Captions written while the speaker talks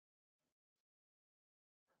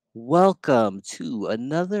Welcome to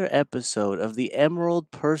another episode of the Emerald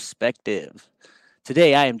Perspective.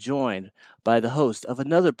 Today I am joined by the host of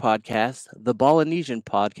another podcast, the Polynesian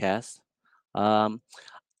Podcast. Um,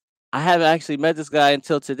 I haven't actually met this guy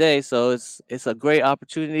until today, so it's a great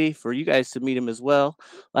opportunity for you guys to meet him as well.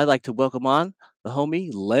 I'd like to welcome on the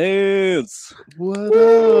homie Lance. What up?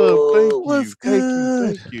 Woo! Thank What's you. Thank you.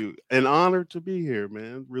 good? Thank you. An honor to be here,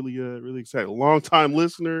 man. Really excited. Long time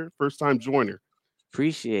listener, first time joiner.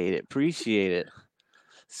 Appreciate it. Appreciate it.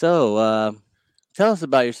 So, tell us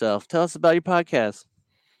about yourself. Tell us about your podcast.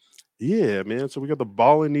 Yeah, man. So we got the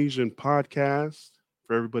Polynesian podcast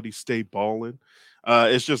for everybody stay balling.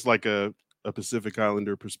 It's just like a Pacific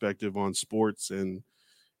Islander perspective on sports and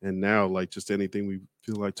now like just anything we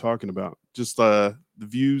feel like talking about. Just the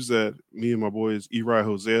views that me and my boys Eri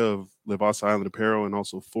Jose of Livasa Island Apparel and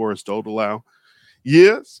also Forrest Odelau.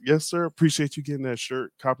 Yes, sir. Appreciate you getting that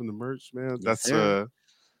shirt, copping the merch, man. Yes, sir.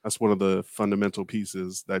 That's one of the fundamental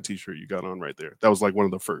pieces, that t-shirt you got on right there. That was like one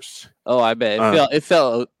of the first. Oh, I bet it Uh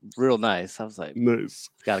felt real nice. I was like, nice.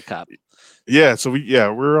 got a cop. Yeah, so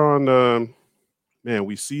we're on man,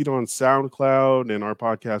 we see it on SoundCloud and our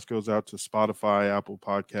podcast goes out to Spotify, Apple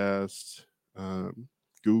Podcasts, um,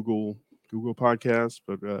 Google, Google Podcasts.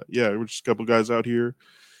 But yeah, we're just a couple guys out here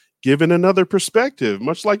giving another perspective,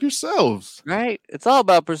 much like yourselves. Right? It's all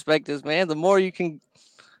about perspectives, man. The more you can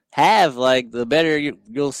have, like, the better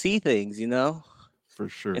you'll see things. For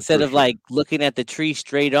sure, Instead for of sure. like looking at the tree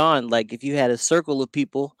straight on. Like if you had a circle of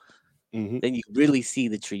people, Hmm. then you really see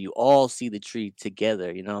the tree. You all see the tree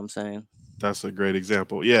together. You know what I'm saying? That's a great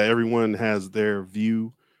example. Yeah, everyone has their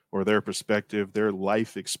view or their perspective, their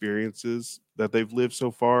life experiences that they've lived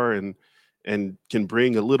so far and can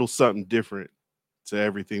bring a little something different to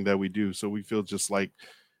everything that we do. So we feel just like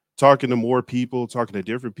talking to more people, talking to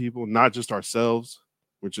different people, not just ourselves,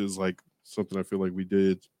 which is like something I feel like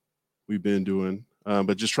we've been doing,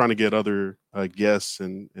 but just trying to get other guests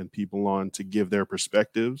and people on to give their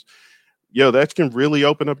perspectives. Yo, that can really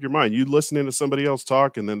open up your mind. You listening to somebody else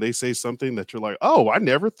talk, and then they say something that you're like, "Oh, I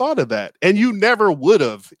never thought of that," and you never would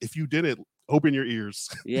have if you didn't open your ears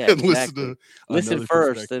Yeah, and listen exactly. to Listen another first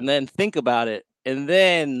perspective. and then think about it and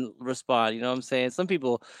then respond. You know what I'm saying? Some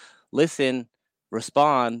people listen,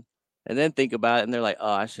 respond, and then think about it and they're like,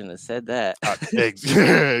 "Oh, I shouldn't have said that."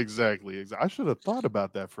 Exactly. I should have thought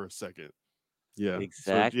about that for a second. Yeah. So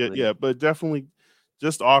Exactly. yeah, but definitely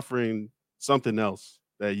just offering something else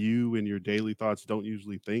that you and your daily thoughts don't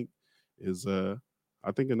usually think is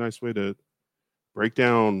I think a nice way to break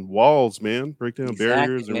down walls, man, break down Exactly,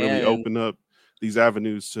 barriers and really man. And open up these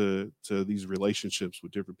avenues to these relationships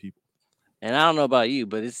with different people. and I don't know about you,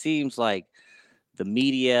 but it seems like the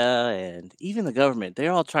media and even the government,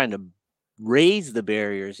 they're all trying to raise the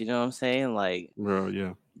barriers, you know what I'm saying? Like Bro,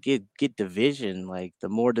 yeah. get division, like the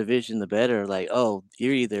more division the better. Like, oh,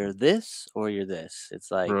 you're either this or you're this.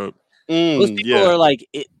 It's like Bro. most people Yeah. are like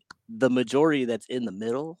the majority that's in the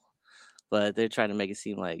middle, but they're trying to make it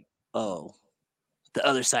seem like, oh, the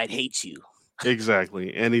other side hates you.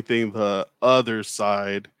 Exactly. Anything the other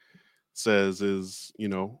side says is,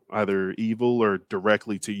 either evil or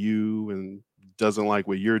directly to you and doesn't like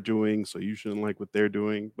what you're doing, so you shouldn't like what they're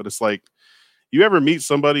doing. But it's like, you ever meet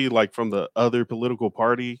somebody like from the other political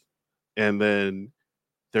party and then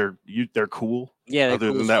they're cool Yeah, they're other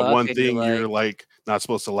cool than as that fuck, one and you're thing you're like, like not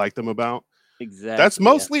supposed to like them about? That's exactly, yeah.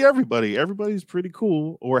 mostly everybody. Everybody's pretty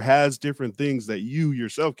cool or has different things that you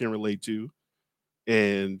yourself can relate to.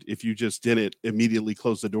 And if you just didn't immediately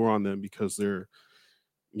close the door on them because they're,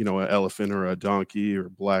 an elephant or a donkey or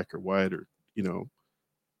black or white or, you know,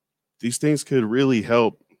 these things could really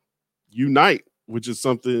help unite, which is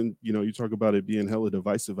something, you talk about it being hella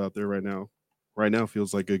divisive out there right now. Right now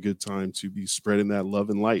feels like a good time to be spreading that love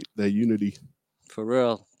and light, that unity, For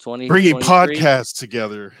real. bringing 2023. podcasts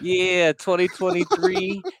together. Yeah,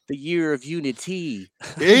 2023, the year of unity.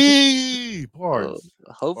 Hey, Oh, parts,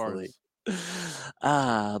 hopefully.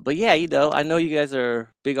 parts. But yeah, I know you guys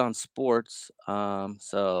are big on sports.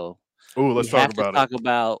 So Oh, we let's talk have to about it. talk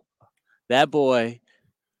about that boy,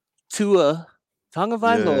 Tua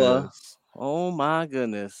Tagovailoa. Yes, Oh my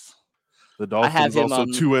goodness. the I have Dolphins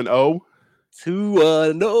him also on 2-0.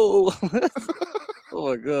 Tua. No. Oh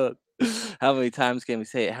my god. How many times can we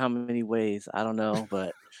say it? How many ways? I don't know,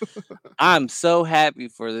 but I'm so happy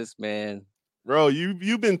for this man. Bro, you've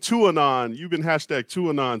been 2-on. You've been hashtag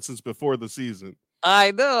 2-on since before the season.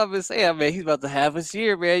 I know. I've been saying, man, he's about to have his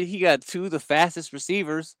year, man. He got two of the fastest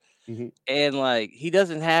receivers, Hmm. and like he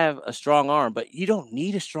doesn't have a strong arm, but you don't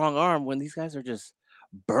need a strong arm when these guys are just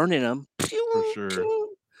burning them. For Pew, sure.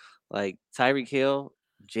 pew. Like Tyreek Hill,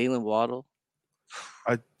 Jalen Waddle.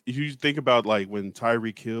 if you think about like when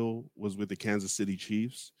Tyreek Hill was with the Kansas City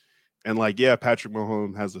Chiefs, and like yeah, Patrick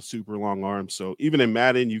Mahomes has a super long arm, so even in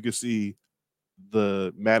Madden you can see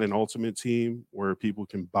the Madden Ultimate Team where people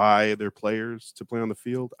can buy their players to play on the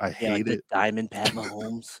field. I Yeah, like hate the it. Diamond Pat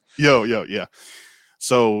Mahomes. Yo, yeah.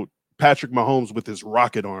 So Patrick Mahomes with his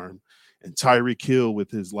rocket arm and Tyreek Hill with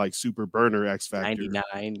his like super burner X factor.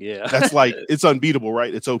 99, yeah. That's like it's unbeatable,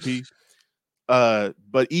 right? It's OP.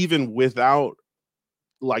 But even without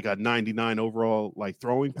like a 99 overall like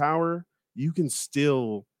throwing power, you can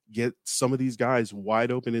still get some of these guys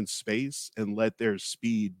wide open in space and let their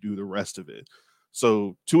speed do the rest of it.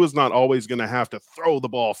 So Tua's not always going to have to throw the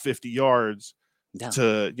ball 50 yards No.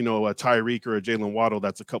 to, you know, a Tyreek or a Jalen Waddle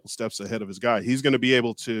that's a couple steps ahead of his guy. He's going to be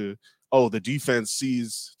able to, oh, the defense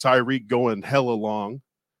sees Tyreek going hella long.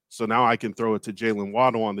 So now I can throw it to Jalen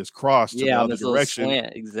Waddle on this cross to the Yeah, on other this little direction.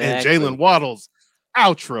 slant, And Jalen exactly. Waddle's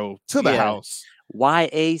outro to the Yeah. house.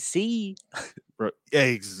 YAC. Bro, yeah,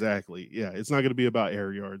 exactly. Yeah, it's not going to be about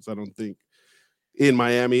air yards. I don't think in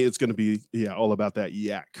Miami it's going to be all about that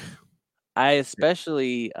yak. I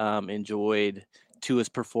especially enjoyed Tua's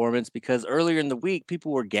performance because earlier in the week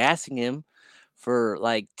people were gassing him for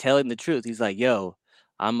like telling the truth. He's like, "Yo,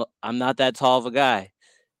 I'm not that tall of a guy.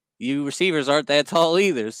 You receivers aren't that tall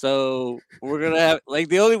either. So we're gonna have like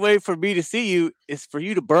the only way for me to see you is for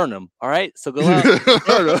you to burn them. All right, so go out and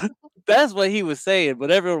burn them." That's what he was saying, but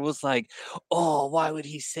everyone was like, "Oh, why would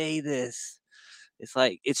he say this?" It's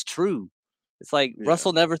like it's true. It's like Yeah.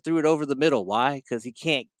 Russell never threw it over the middle. Why? Because he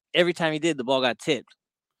can't. Every time he did, the ball got tipped.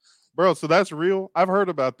 Bro, so that's real. I've heard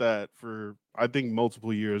about that for I think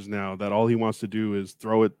multiple years now that all he wants to do is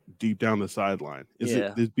throw it deep down the sideline. Is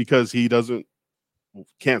Yeah, it because he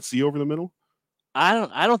can't see over the middle?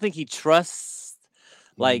 I don't think he trusts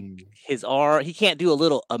like Mm. his arm. He can't do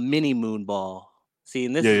a mini moon ball. See,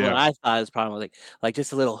 and this Yeah, is what yeah. I thought his problem was like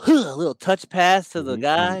just a little a little touch pass to the Mhm.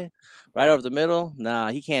 guy right over the middle.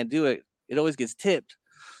 Nah, he can't do it. It always gets tipped,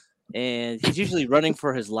 and he's usually running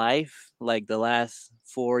for his life like the last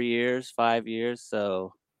 4 years, 5 years.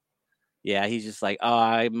 So yeah, he's just like, oh,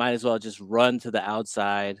 I might as well just run to the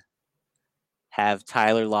outside, have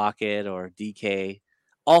Tyler Lockett or DK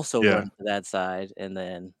also Yeah. run to that side, and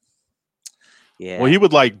then Well, yeah, he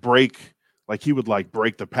would break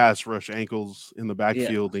the pass rush ankles in the yeah.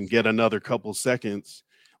 backfield and get another couple seconds.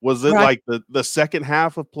 Was it Right. like the second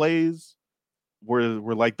half of plays were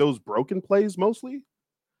like those broken plays mostly?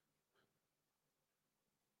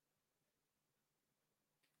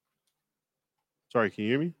 Sorry, can you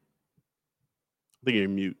hear me? I think you're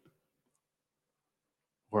mute.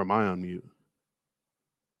 Or am I on mute?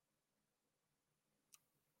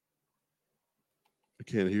 I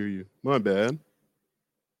can't hear you. My bad.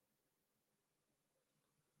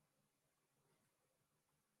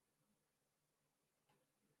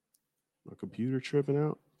 My computer tripping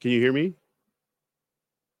out. Can you hear me?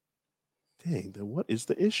 Dang, then what is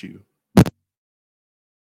the issue?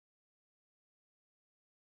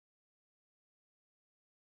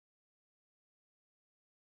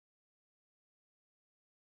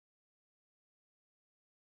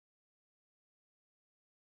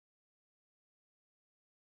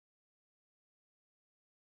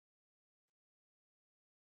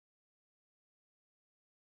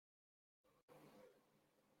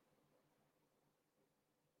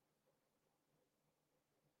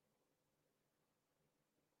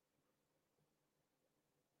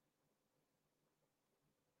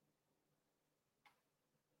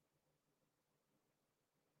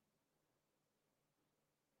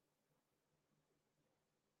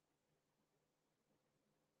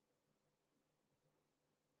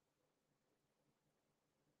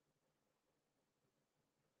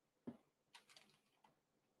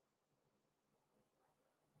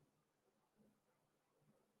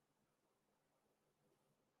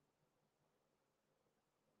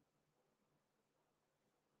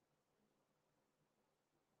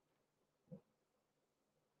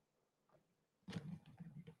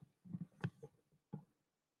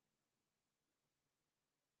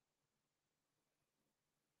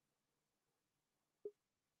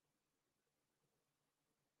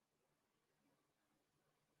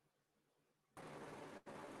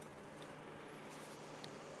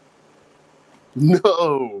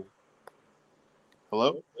 No.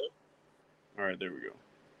 Hello? All right, there we go.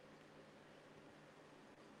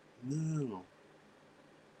 No.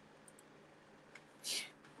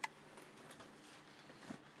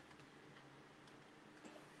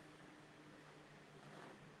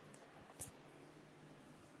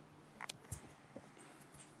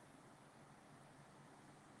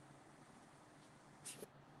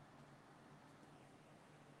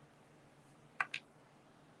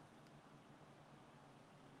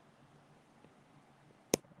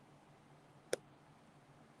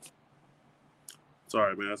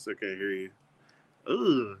 Sorry, man. I still can't hear you.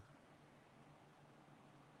 Ugh.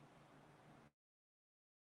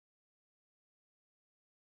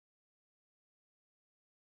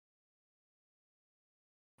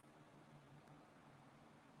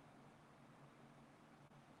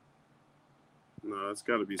 No, it's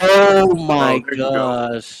got to be. Oh my There you go.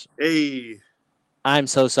 gosh. Hey. I'm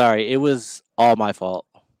so sorry. It was all my fault.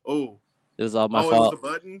 Oh. It was all my Oh, it was fault. the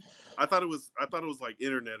button. I thought it was like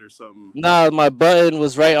internet or something. No, my button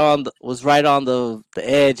was right on the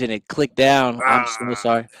edge and it clicked down. I'm so Ah.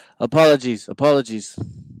 sorry. Apologies. We No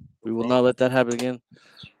will not problem. let that happen again.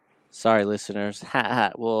 Sorry, listeners.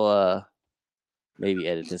 We'll maybe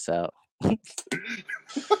edit this out. I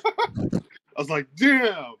was like,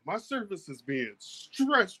 damn, my service is being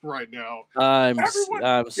stressed right now. I'm so get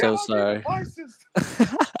on your sorry. devices.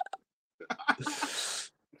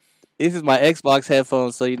 This is my Xbox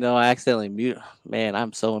headphones, so I accidentally mute. Man,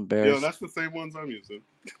 I'm so Yo, embarrassed. that's the same ones I'm using.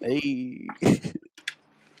 Hey.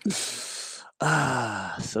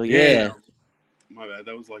 So yeah. Damn. My bad.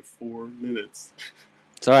 That was like 4 minutes.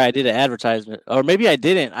 Sorry, I did an advertisement, or maybe I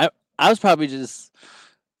didn't. I was probably just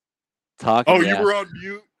talking. Oh, yeah. you were on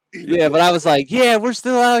mute. Yeah, but I was like, yeah, we're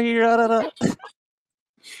still out here.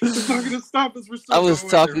 It's not gonna stop us. We're still I was going.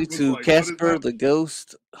 talking Everyone's to like, Casper the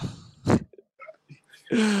ghost.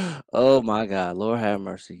 Oh my God, Lord have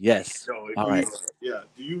mercy. Yes. Yo, All right. Yeah.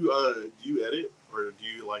 Do you edit or do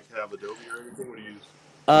you like have Adobe or anything? What do you use?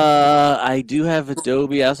 I do have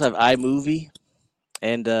Adobe. I also have iMovie,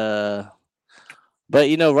 and but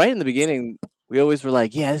right in the beginning, we always were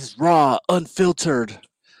like, yeah, this is raw, unfiltered.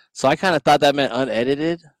 So I kind of thought that meant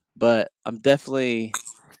unedited, but I'm definitely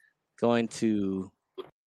going to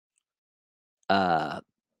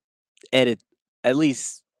edit at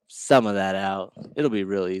least some of that out. It'll be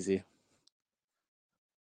real easy.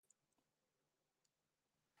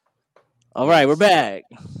 All right, we're back.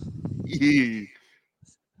 Yeah.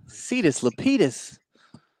 Cetus Lapidus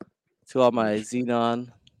to all my Xenon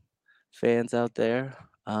fans out there.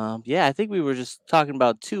 Yeah, I think we were just talking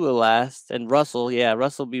about Tua last and Russell. Yeah,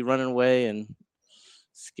 Russell be running away and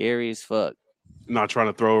scary as fuck. Not trying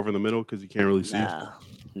to throw over in the middle because you can't really see.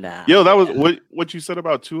 Nah. Yo, that was what you said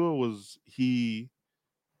about Tua was he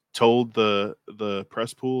told the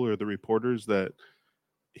press pool or the reporters that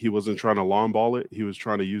he wasn't trying to long ball it. He was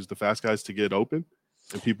trying to use the fast guys to get open,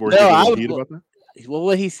 and people were giving him heat about that. Well,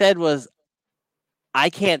 what he said was, "I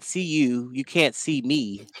can't see you. You can't see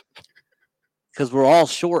me, because we're all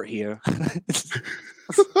short here.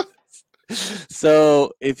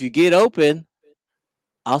 So if you get open,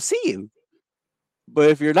 I'll see you. But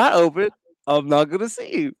if you're not open, I'm not gonna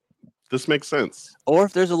see you. This makes sense. Or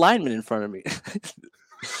if there's a lineman in front of me."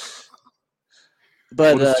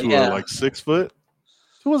 But what is Tua, yeah, like 6 foot?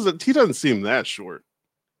 He doesn't seem that short.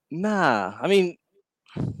 nah. I mean,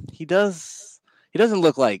 he does. He doesn't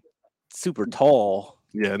look like super tall.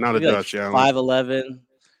 Yeah, not Maybe a like Dutch Allen. 5'11"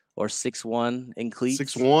 or 6'1" in cleats.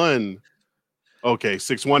 6'1". Okay,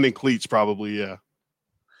 6'1" in cleats probably. Yeah.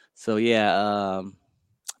 So yeah,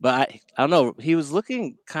 but I don't know. He was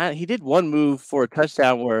looking kind of. He did one move for a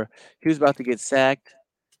touchdown where he was about to get sacked.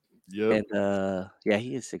 Yep. And yeah,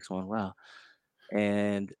 he is 6'1". Wow.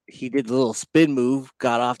 And he did the little spin move,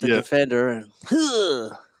 got off the defender, and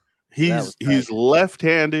he's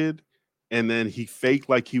left-handed, and then he faked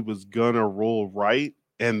like he was gonna roll right,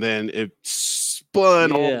 and then it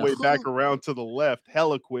spun all the way back around to the left,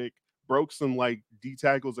 hella quick, broke some like D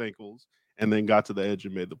tackle's ankles, and then got to the edge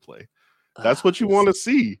and made the play. That's what you want to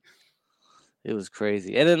see. It was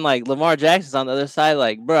crazy. And then like Lamar Jackson's on the other side,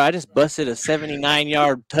 like, bro, I just busted a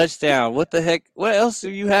 79-yard touchdown. What the heck? What else do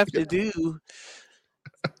you have to do?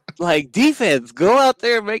 Like, defense, go out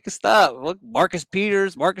there and make a stop. Look, Marcus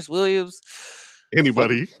Peters, Marcus Williams,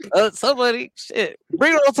 anybody, somebody, shit,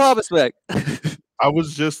 bring Earl Thomas back. I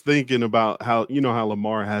was just thinking about how how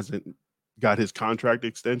Lamar hasn't got his contract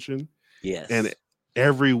extension. Yes, and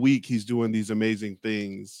every week he's doing these amazing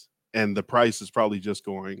things, and the price is probably just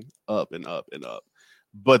going up and up and up.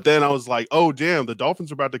 But then I was like, oh damn, the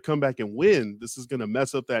Dolphins are about to come back and win. This is going to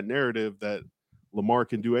mess up that narrative that Lamar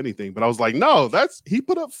can do anything. But I was like, no, he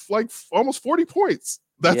put up like almost 40 points.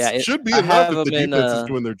 That should be enough if the defense is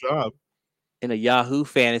doing their job. In a Yahoo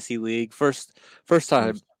fantasy league, first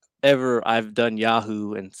time ever I've done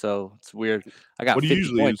Yahoo, and so it's weird. I got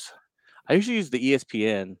 50 points. I usually use the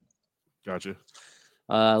ESPN. Gotcha.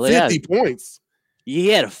 50 points. He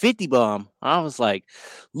had a 50 bomb. I was like,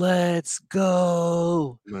 let's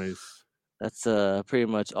go. Nice. That's pretty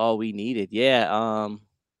much all we needed. Yeah.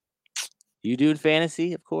 You doing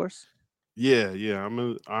fantasy, of course? Yeah.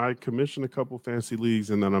 I commissioned a couple fantasy leagues,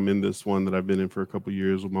 and then I'm in this one that I've been in for a couple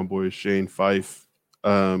years with my boy Shane Fife.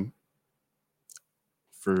 Um,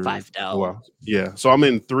 for a $5. while. Yeah. So I'm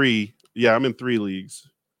in 3. Yeah, I'm in 3 leagues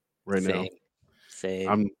right now.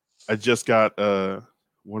 Same. I just got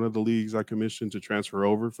one of the leagues I commissioned to transfer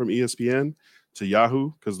over from ESPN to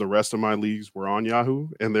Yahoo because the rest of my leagues were on Yahoo,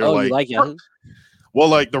 and they're Oh, you like, like Yahoo? well,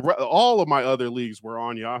 like all of my other leagues were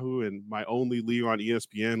on Yahoo, and my only league on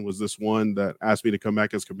ESPN was this one that asked me to come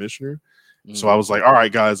back as commissioner. So I was like, all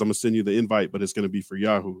right, guys, I'm gonna send you the invite, but it's gonna be for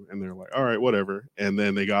Yahoo. And they're like, all right, whatever. And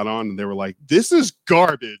then they got on and they were like, this is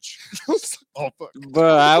garbage. Oh, fuck.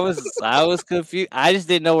 Bro, I was confused. I just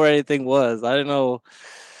didn't know where anything was. I didn't know,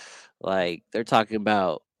 like, they're talking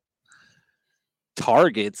about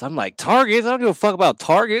targets. I'm like, targets? I don't give a fuck about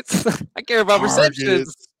targets. I care about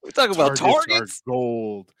receptions. We're talking about targets. Are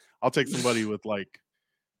gold. I'll take somebody with like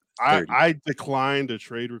 30. I declined a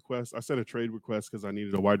trade request. I sent a trade request because I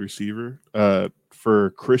needed a wide receiver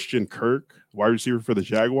for Christian Kirk, wide receiver for the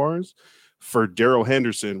Jaguars, for Darrell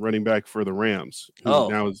Henderson, running back for the Rams, who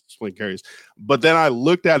now is splitting carries. But then I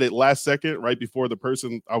looked at it last second, right before the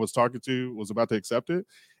person I was talking to was about to accept it.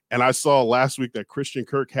 And I saw last week that Christian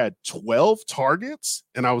Kirk had 12 targets.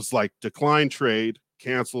 And I was like, decline trade,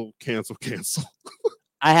 cancel.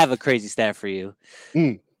 I have a crazy stat for you.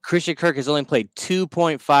 Christian Kirk has only played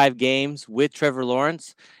 2.5 games with Trevor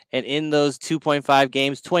Lawrence. And in those 2.5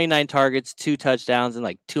 games, 29 targets, 2 touchdowns, and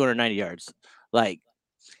like 290 yards. Like,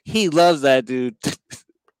 he loves that dude.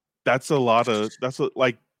 That's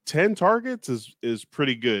like 10 targets is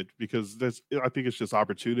pretty good because I think it's just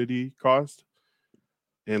opportunity cost.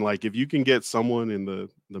 And like if you can get someone in the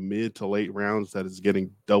mid to late rounds that is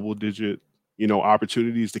getting double digit,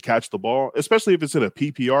 opportunities to catch the ball, especially if it's in a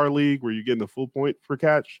PPR league where you're getting the full point per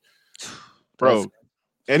catch, bro.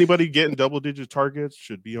 Anybody getting double digit targets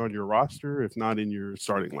should be on your roster, if not in your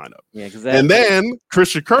starting lineup. Yeah, and then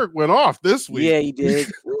Christian Kirk went off this week. Yeah, he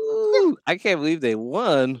did. I can't believe they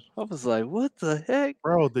won. I was like, what the heck?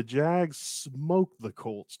 Bro, the Jags smoked the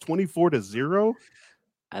Colts 24-0.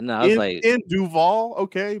 I know. I was like, in Duval,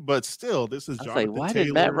 okay, but still, this is Jonathan Taylor. Why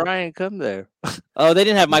did Matt Ryan come there? Oh, they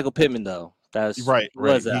didn't have Michael Pittman though. That's right.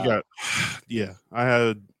 He got, yeah.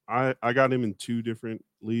 I got him in 2 different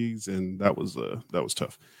leagues, and that was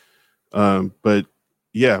tough. But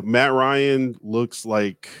yeah, Matt Ryan looks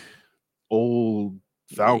like old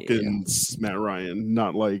Falcons. Matt Ryan,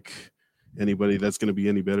 not like anybody that's going to be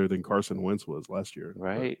any better than Carson Wentz was last year.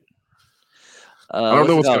 Right. I don't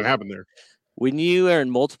know what's going to happen there. When you are in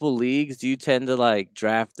multiple leagues, do you tend to like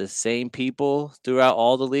draft the same people throughout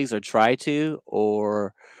all the leagues, or try to,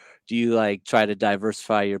 or do you like try to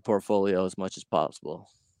diversify your portfolio as much as possible?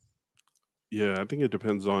 Yeah, I think it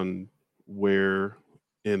depends on where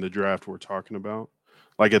in the draft we're talking about.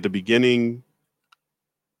 Like at the beginning,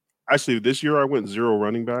 actually this year I went 0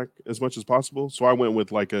 running back as much as possible. So I went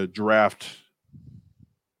with like a draft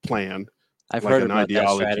plan. I've like heard about that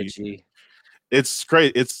strategy. It's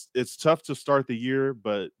great. It's tough to start the year,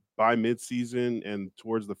 but by midseason and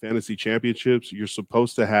towards the fantasy championships, you're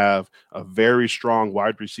supposed to have a very strong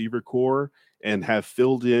wide receiver core and have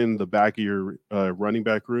filled in the back of your running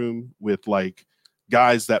back room with like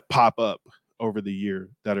guys that pop up over the year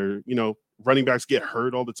that are, running backs get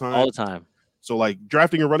hurt all the time. So like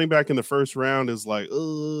drafting a running back in the first round is like,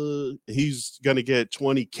 he's going to get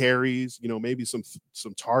 20 carries, maybe some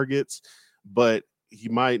targets, but he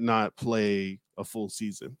might not play a full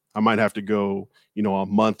season. I might have to go, a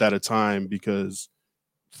month at a time because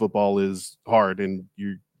football is hard and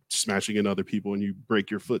you're smashing in other people and you break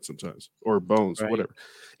your foot sometimes or bones or whatever.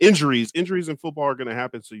 Injuries in football are going to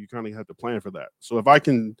happen. So you kind of have to plan for that. So if I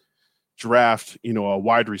can draft, a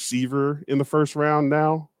wide receiver in the first round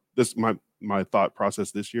now, this my thought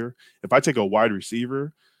process this year. If I take a wide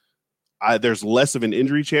receiver, there's less of an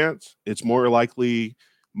injury chance. It's more likely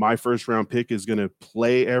my first round pick is going to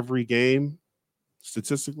play every game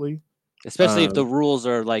statistically. Especially if the rules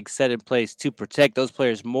are like set in place to protect those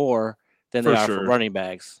players more than they are for running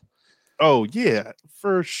backs. Oh yeah,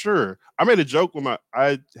 for sure. I made a joke when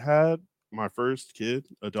I had my first kid,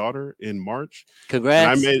 a daughter, in March.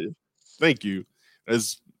 Congrats. And thank you.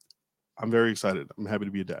 I'm very excited. I'm happy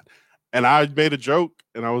to be a dad. And I made a joke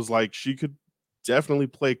and I was like, she could definitely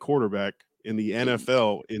play quarterback in the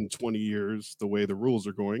NFL in 20 years, the way the rules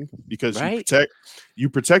are going, because you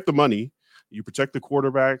protect the money, you protect the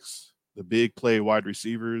quarterbacks, the big play wide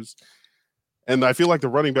receivers. And I feel like the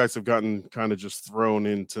running backs have gotten kind of just thrown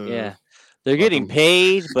into. Yeah. They're getting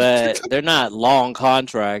paid, but they're not long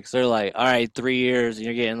contracts. They're like, all right, 3 years, and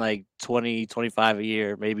you're getting like 20, 25 a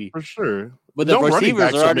year, maybe. For sure. But the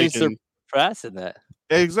receivers are already surpassing that.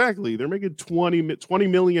 Exactly. They're making $20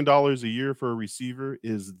 million a year for a receiver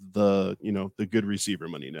is the good receiver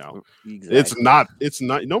money now. Exactly. It's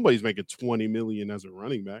not nobody's making 20 million as a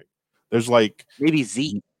running back. There's like Maybe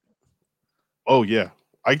Zeke. oh yeah.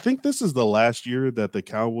 I think this is the last year that the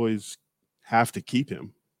Cowboys have to keep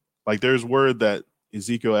him. Like there's word that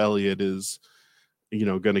Ezekiel Elliott is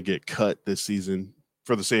going to get cut this season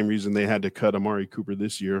for the same reason they had to cut Amari Cooper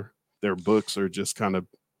this year. Their books are just kind of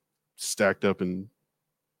stacked up and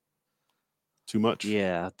too much.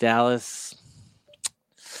 Yeah, Dallas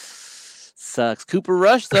sucks. Cooper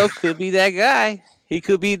Rush though could be that guy. He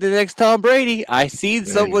could be the next Tom Brady. I seen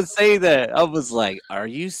someone say that. I was like, "Are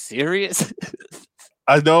you serious?"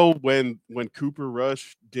 I know when Cooper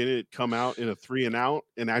Rush didn't come out in a 3-and-out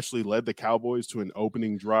and actually led the Cowboys to an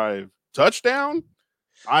opening drive touchdown.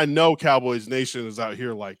 I know Cowboys Nation is out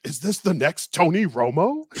here like, is this the next Tony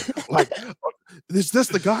Romo? Like, is this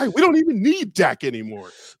the guy? We don't even need Dak anymore.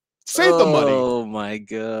 Save the money. Oh my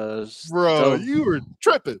gosh, bro! You were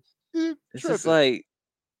tripping. It's just like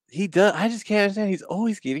he does. I just can't understand. He's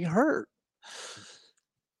always getting hurt.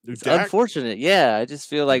 It's unfortunate. Yeah, I just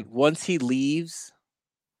feel like once he leaves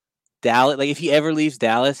Dallas, like if he ever leaves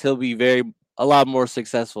Dallas, he'll be a lot more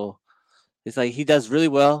successful. It's like he does really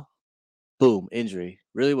well. Boom, injury.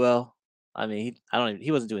 Really well. I mean,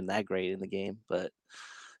 he wasn't doing that great in the game, but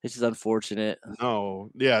it's just unfortunate. No,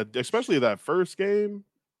 yeah, especially that first game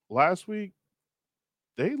last week,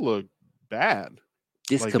 they looked bad.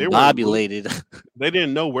 Discombobulated. Like they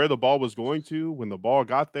didn't know where the ball was going to when the ball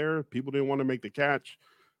got there. People didn't want to make the catch.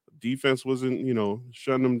 Defense wasn't,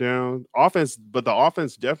 shutting them down. Offense, but the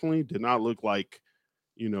offense definitely did not look like,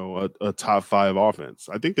 a top 5 offense.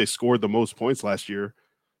 I think they scored the most points last year,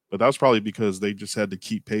 but that was probably because they just had to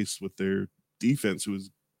keep pace with their defense, who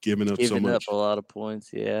was giving up so much. A lot of points,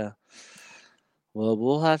 yeah. Well,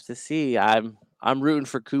 we'll have to see. I'm rooting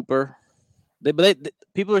for Cooper.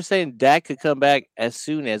 People are saying Dak could come back as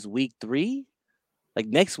soon as week 3, like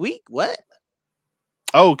next week. What?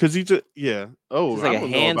 Oh, because he just Oh, it's like a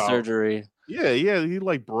hand surgery. Yeah. He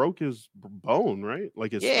like broke his bone, right?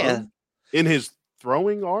 Like his thumb? In his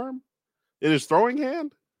throwing arm, in his throwing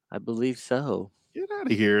hand. I believe so. Get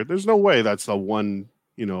out of here! There's no way that's a 1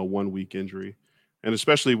 week injury, and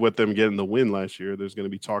especially with them getting the win last year, there's going to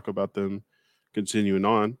be talk about them continuing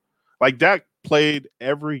on. Like Dak played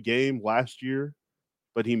every game last year,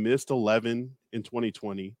 but he missed 11 in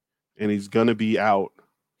 2020, and he's going to be out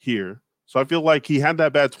here. So I feel like he had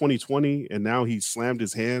that bad 2020, and now he slammed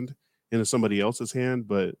his hand into somebody else's hand.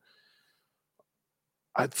 But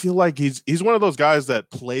I feel like he's one of those guys that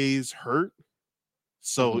plays hurt,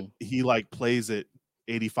 so he like plays at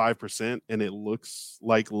 85%, and it looks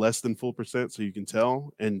like less than full percent, so you can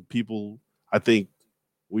tell. And people, I think,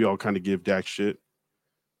 we all kind of give Dak shit.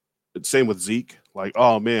 Same with Zeke, like,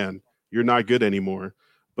 oh man, you're not good anymore.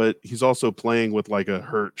 But he's also playing with like a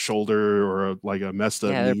hurt shoulder or like a messed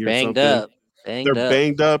up knee or something. They're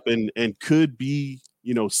banged up and could be,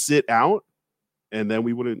 sit out, and then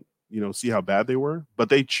we wouldn't, see how bad they were. But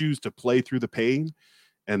they choose to play through the pain,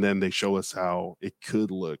 and then they show us how it could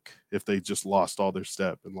look if they just lost all their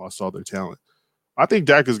step and lost all their talent. I think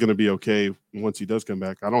Dak is going to be okay once he does come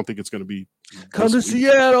back. I don't think it's going to be come to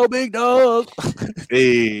Seattle, big dog.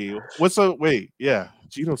 Hey, what's up? Wait, yeah,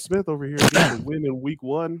 Geno Smith over here getting a win in week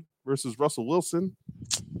 1 versus Russell Wilson.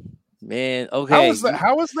 Man, okay. How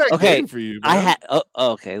was that game for you, man?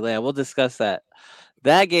 Okay, yeah, we'll discuss that.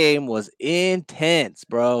 That game was intense,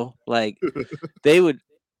 bro. Like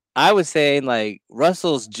I was saying like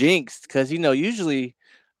Russell's jinxed because usually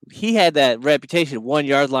he had that reputation, 1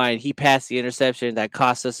 yard line. He passed the interception that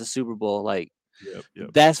cost us a Super Bowl. Like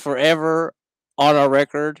that's forever on our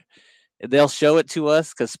record. They'll show it to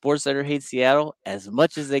us because SportsCenter hates Seattle as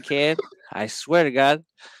much as they can. I swear to God,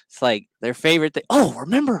 it's like their favorite thing. Oh,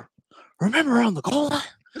 remember on the goal line?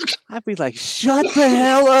 I'd be like, shut the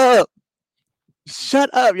hell up. Shut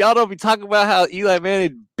up. Y'all don't be talking about how Eli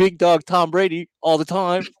Manning big dog Tom Brady all the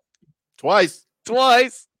time. Twice. Come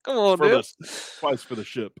on, dude. Twice for the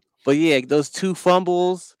ship. But yeah, those 2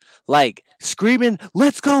 fumbles, like screaming,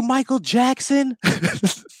 let's go, Michael Jackson.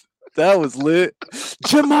 That was lit.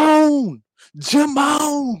 Jamon.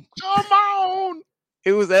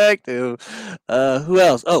 It was active. Who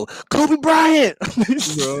else? Oh, Kobe Bryant.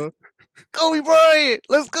 Kobe Bryant.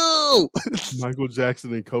 Let's go. Michael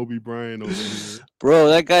Jackson and Kobe Bryant over here. Bro,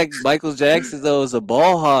 that guy Michael Jackson though is a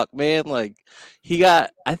ball hawk, man. Like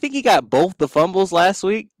I think he got both the fumbles last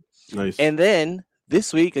week. Nice. And then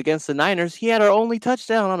this week against the Niners, he had our only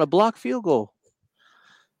touchdown on a blocked field goal.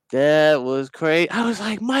 That was crazy. I was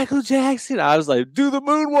like, Michael Jackson. I was like, do the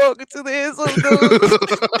moonwalk into the end zone.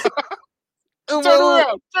 Come Turn on.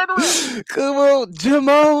 around. Turn around. Come on,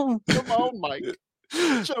 Jamon. Come on, Mike.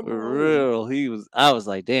 Come For on. real. I was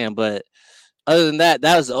like, damn, but other than that,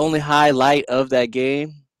 that was the only highlight of that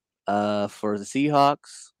game. For the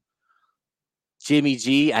Seahawks. Jimmy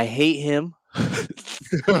G, I hate him.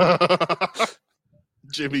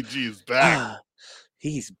 Jimmy G is back.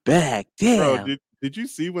 He's back. Bro, Damn. did you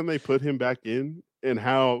see when they put him back in and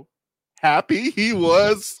how happy he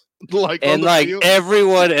was? Like on And the like field?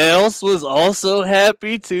 everyone else was also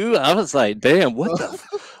happy too. I was like, damn,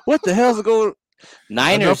 what the hell's going?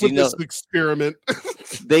 Niners, Enough with this experiment.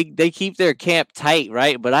 they keep their camp tight,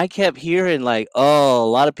 right? But I kept hearing like, oh, a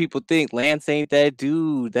lot of people think Lance ain't that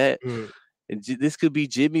dude. This could be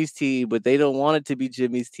Jimmy's team, but they don't want it to be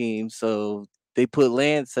Jimmy's team, so they put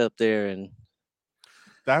Lance up there, and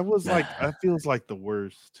that was like that feels like the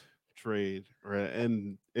worst trade, right?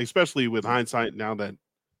 And especially with hindsight now that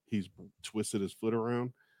he's twisted his foot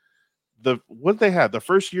around. What they had the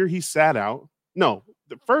first year he sat out. No,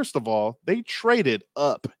 first of all, they traded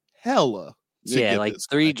up hella. Yeah, like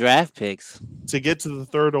 3 draft picks to get to the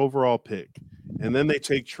 3rd overall pick, and then they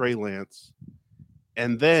take Trey Lance,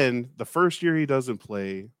 and then the first year he doesn't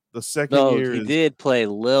play. The second year he did play a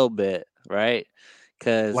little bit, right?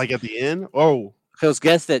 Because like at the end. Because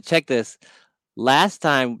guess that. Check this. Last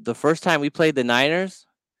time, the first time we played the Niners,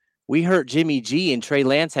 we hurt Jimmy G and Trey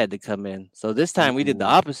Lance had to come in. So this time we did the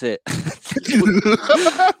opposite.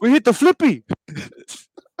 We hit the flippy.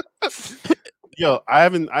 Yo, I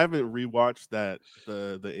haven't rewatched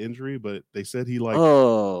the injury, but they said he like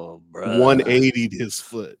 180'd his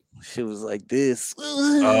foot. She was like this.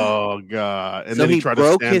 Oh god! And so then he tried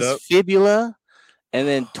broke to stand his up. fibula and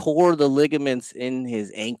then tore the ligaments in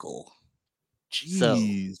his ankle.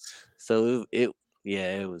 Jeez. So it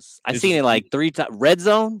was. I seen it like 3 times. Red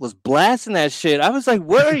Zone was blasting that shit. I was like,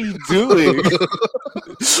 "What are you doing?"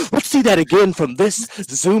 Let's see that again from this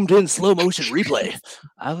zoomed in slow motion replay.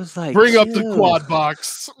 I was like, "Bring up the quad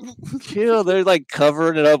box." Chill. They're like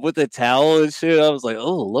covering it up with a towel and shit. I was like,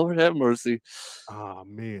 "Oh Lord, have mercy." Oh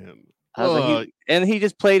man. I was like, and he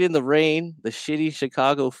just played in the rain, the shitty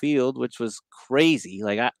Chicago field, which was crazy.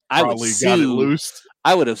 Like I would sue. Got it loosed.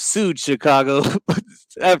 I would have sued Chicago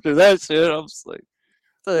after that shit. I was like,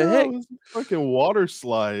 the heck? It was a fucking water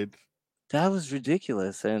slide. That was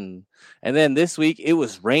ridiculous. And then this week it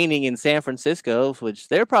was raining in San Francisco, which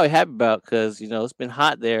they're probably happy about because it's been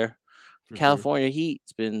hot there. California heat.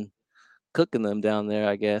 It's been cooking them down there,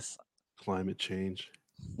 I guess. Climate change.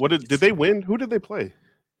 What did they win? Who did they play?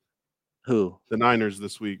 Who? The Niners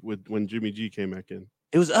this week when Jimmy G came back in.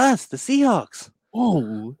 It was us, the Seahawks.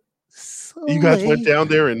 Oh, you guys went down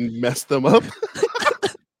there and messed them up.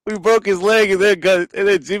 We broke his leg, and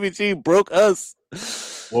then Jimmy G broke us.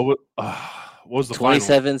 What was the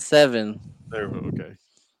 27-7? There, okay.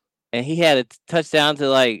 And he had a touchdown to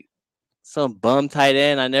like some bum tight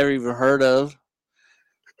end I never even heard of.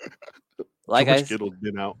 Like Kittle's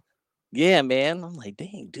been out. Yeah, man. I'm like,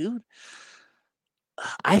 dang, dude.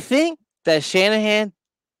 I think that Shanahan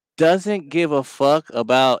doesn't give a fuck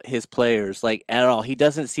about his players like at all. He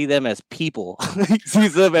doesn't see them as people. He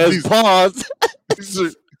sees them as pawns. These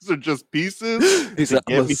are just pieces. He's like,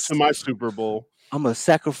 get me to my Super Bowl. I'm gonna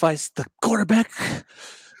sacrifice the quarterback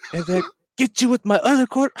and then get you with my other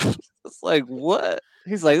quarterback. It's like, what?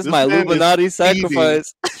 He's like, this is my Illuminati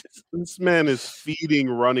sacrifice. This man is feeding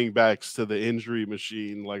running backs to the injury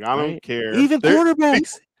machine. Like, I don't care. Even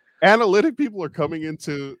quarterbacks. Analytic people are coming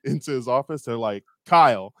into his office. They're like,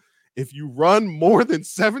 Kyle, if you run more than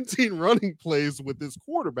 17 running plays with this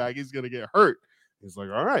quarterback, he's going to get hurt. He's like,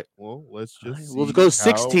 all right, well, let's just we'll go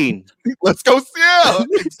 16. Let's go. Yeah.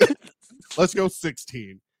 Let's go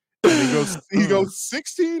 16. And he goes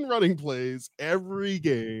 16 running plays every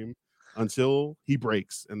game until he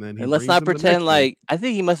breaks. And then let's not pretend like I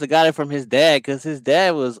think he must have got it from his dad because his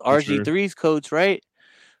dad was RG3's coach, right?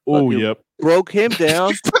 Oh, yep. Broke him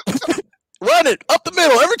down. Run it up the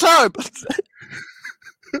middle every time.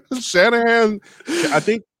 Shanahan, I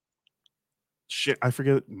think. I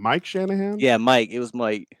forget. Mike Shanahan? Yeah, Mike. It was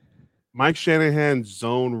Mike. Mike Shanahan's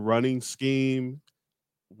zone running scheme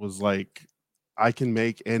was like, I can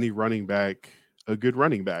make any running back a good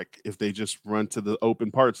running back if they just run to the open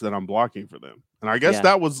parts that I'm blocking for them. And I guess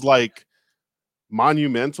that was like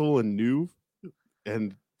monumental and new,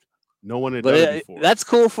 and no one had done it before. That's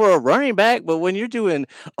cool for a running back, but when you're doing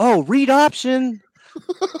read option,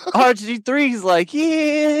 RG3's like,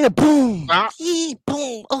 yeah, boom,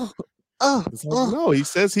 boom, no, he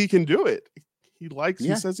says he can do it. He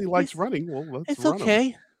says he likes running. Well, let's it's okay.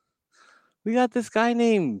 Him. We got this guy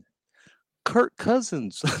named Kirk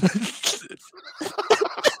Cousins.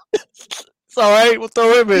 It's all right. We'll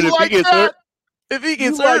throw him in if he gets hurt. if he You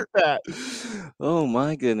gets like hurt. that? Oh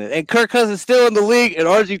my goodness! And Kirk Cousins still in the league, and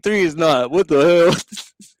RG3 is not. What the hell?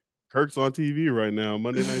 Kirk's on TV right now.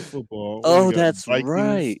 Monday Night Football. What do Oh, we got? that's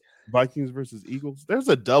right. Vikings versus Eagles. There's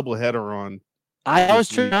a doubleheader on I was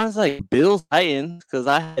this tripping. week. I was like Bills Titans because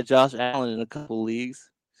I had Josh Allen in a couple leagues.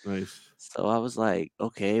 Nice. So I was like,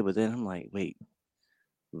 okay, but then I'm like, wait,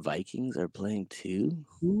 Vikings are playing too?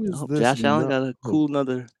 Who is Oh, this? Josh Allen got a cool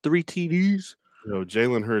another 3 TDs.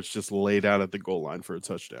 Jalen Hurts just laid out at the goal line for a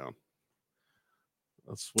touchdown.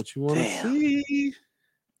 That's what you want to see.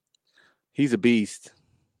 He's a beast.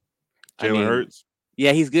 Jalen Hurts.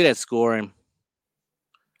 Yeah, he's good at scoring.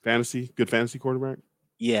 Good fantasy quarterback.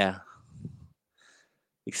 Yeah.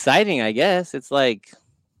 Exciting, I guess. It's like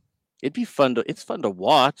it's fun to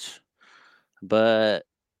watch, but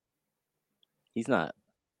he's not.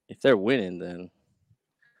 If they're winning, then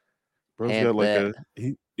Bro's got like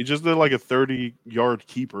he just did like a 30-yard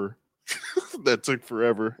keeper that took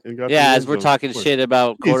forever and got. Yeah, as we're talking shit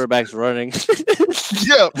about quarterbacks running.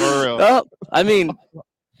 Yeah, for real. No, I mean,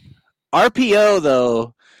 RPO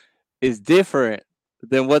though is different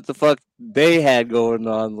than what the fuck they had going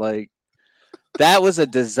on. Like that was a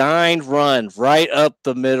designed run right up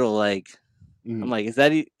the middle. Like I'm like, is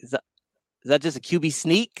that just a QB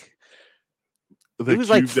sneak? The was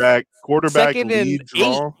like quarterback lead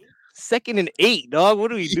draw. 2nd and 8, dog.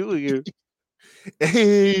 What are we doing here?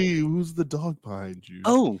 Hey, who's the dog behind you?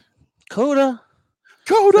 Oh, Coda.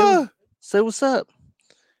 Say what's up.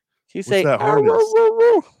 You say that harness?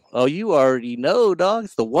 Oh, you already know, dog.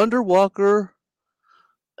 It's the Wonder Walker.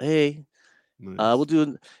 Hey, nice. We'll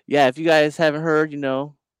do. Yeah, if you guys haven't heard,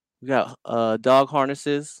 we got dog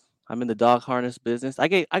harnesses. I'm in the dog harness business. I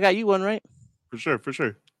got you one, right? For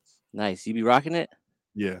sure. Nice. You be rocking it?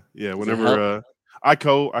 Yeah. Whenever I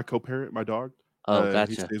co-parent my dog. Oh,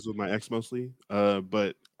 gotcha. He stays with my ex mostly.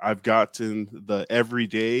 But I've gotten the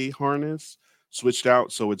everyday harness switched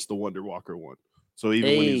out, so it's the Wonder Walker one. So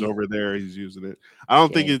even when he's over there, he's using it. I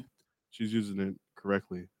don't think she's using it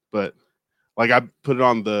correctly, but like I put it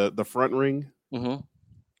on the front ring. Mm-hmm.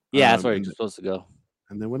 Yeah, that's where you're supposed to go.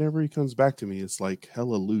 And then whenever he comes back to me, it's like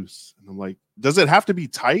hella loose, and I'm like, does it have to be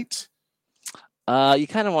tight? You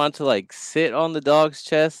kind of want to like sit on the dog's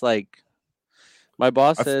chest, like my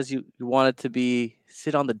boss says you want it to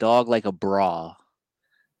sit on the dog like a bra,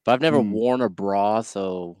 but I've never worn a bra,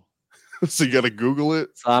 so. So you gotta Google it.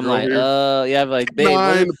 So I'm like, yeah, like,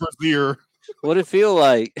 babe, what it feel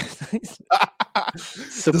like?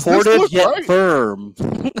 Supportive yet firm.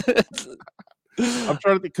 I'm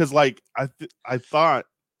trying to think because, like, I thought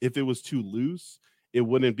if it was too loose, it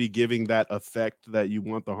wouldn't be giving that effect that you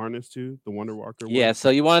want the harness to, the Wonder Walker. Yeah,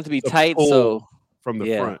 so you want it to be tight, so from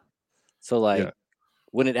the front. So like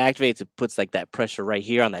when it activates, it puts like that pressure right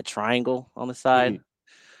here on that triangle on the side. Mm-hmm.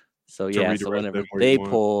 So yeah, so whenever they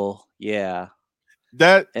pull, when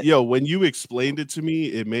you explained it to me,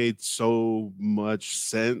 it made so much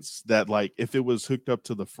sense that like if it was hooked up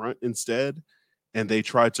to the front instead and they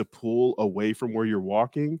tried to pull away from where you're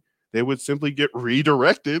walking, they would simply get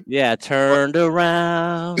redirected. Yeah, turned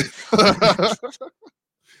around.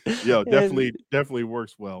 Definitely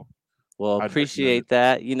works well. Well, appreciate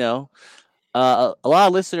that. A lot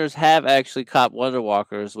of listeners have actually copped Wonder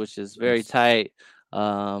Walkers, which is very tight.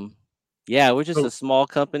 We're just a small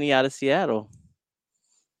company out of Seattle.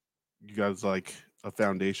 You guys like a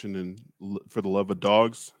foundation and for the love of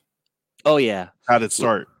dogs? Oh yeah. How did it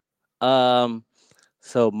start?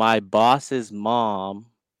 So my boss's mom,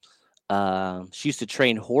 she used to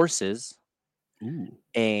train horses. Ooh.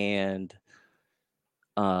 And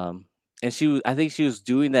I think she was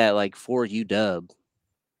doing that like for UW,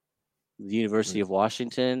 the University of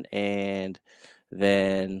Washington, and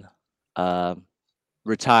then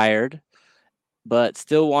retired, but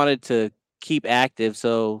still wanted to keep active.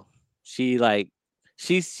 So she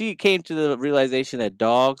came to the realization that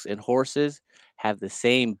dogs and horses have the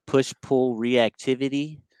same push-pull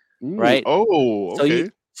reactivity, right? Oh, okay.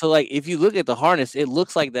 So like if you look at the harness, it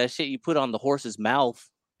looks like that shit you put on the horse's mouth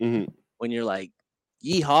when you're like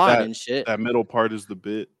yeehaw and shit. That middle part is the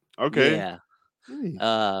bit. Okay.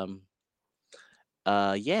 Yeah.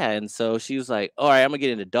 And so she was like, all right, I'm gonna get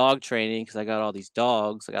into dog training because I got all these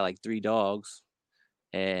dogs. I got like 3 dogs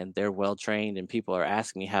and they're well trained, and people are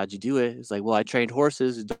asking me, how'd you do it? It's like, well, I trained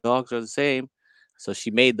horses, the dogs are the same. So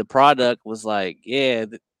she made the product, was like, yeah,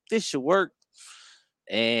 this should work.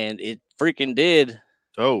 And it freaking did.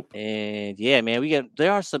 Dope. And yeah, man,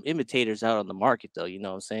 there are some imitators out on the market though, you know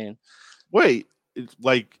what I'm saying? Wait, it's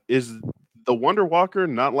like, is the Wonder Walker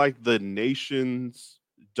not like the nation's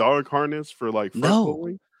dog harness for like front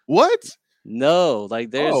pulling? What? No,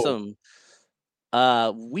 like there's some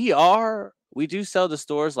we are we do sell to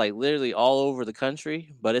stores like literally all over the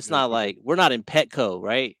country, but it's not Okay. like we're not in Petco,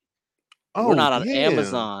 right? We're Oh not on damn!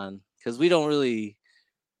 Amazon because we don't really.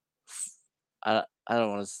 I don't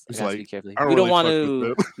want to. I It's gotta like speak carefully. I don't We don't really want fuck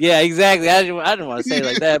with to. them. Yeah, exactly. I didn't want to say it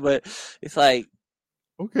like Yeah. that, but it's like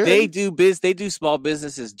Okay. they do small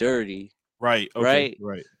businesses dirty, Right. Okay. right?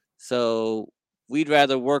 Right. So we'd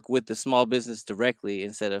rather work with the small business directly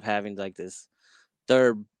instead of having like this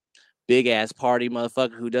third big ass party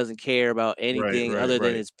motherfucker who doesn't care about Right. anything Right. other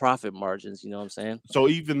than Right. its profit margins. You know what I'm saying? So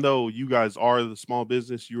even though you guys are the small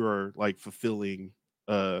business, you are like fulfilling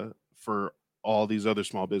for all these other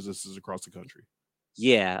small businesses across the country.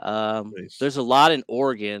 Yeah. Nice. There's a lot in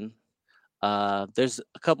Oregon. There's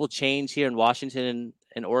a couple chains here in Washington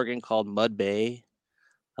and Oregon called Mud Bay.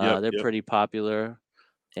 Yep. They're Yep. pretty popular.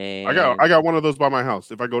 I And got one of those by my house.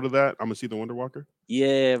 If I go to that, I'm gonna see the Wonder Walker.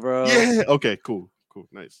 yeah, bro. Yeah. Okay. Cool. Cool.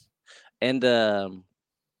 Nice. And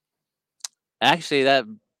actually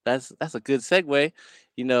that's a good segue.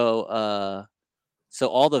 You know, so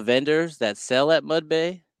all the vendors that sell at Mud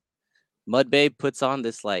Bay puts on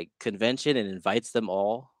this like convention and invites them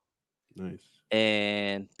all. Nice.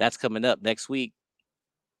 And that's coming up next week,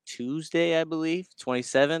 Tuesday, I believe,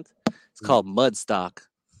 27th. It's Mm. called Mudstock.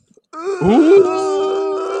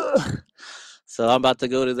 Ooh. So I'm about to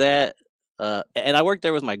go to that. And I work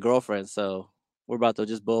there with my girlfriend, so we're about to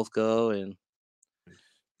just both go and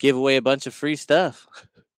give away a bunch of free stuff.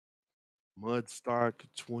 Mudstock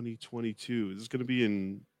 2022. Is this gonna be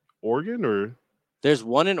in Oregon or There's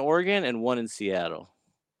one in Oregon and one in Seattle.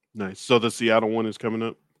 nice? So the Seattle one is coming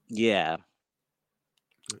up. Yeah.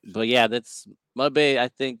 But yeah, that's Mud Bay. I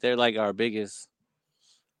think they're like our biggest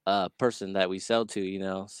person that we sell to, you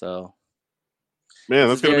know. So Man, it's a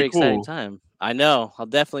that's gonna be very exciting cool. time. I know. I'll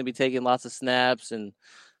definitely be taking lots of snaps and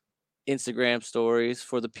Instagram stories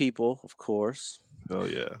for the people, of course. Hell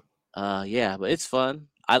yeah. Yeah, but it's fun.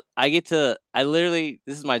 I get to I literally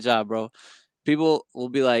this is my job, bro. People will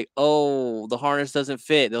be like, "Oh, the harness doesn't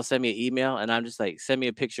fit." They'll send me an email, and I'm just like, "Send me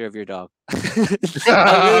a picture of your dog."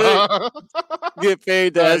 I literally get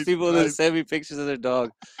paid to ask Nice, people to nice. send me pictures of their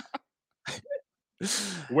dog.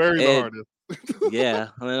 Wearing the And harness. yeah,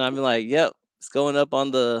 and then I'm like, "Yep, it's going up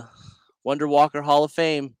on the Wonder Walker Hall of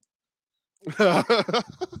Fame."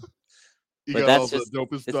 You But got all that's the just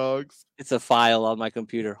dopest it's dogs. it's a file on my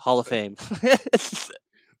computer, Hall of Fame.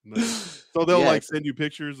 Nice. So they'll like Yes. send you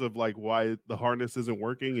pictures of like why the harness isn't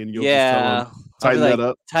working, and you'll just tell them Yeah, I'll be tighten that like,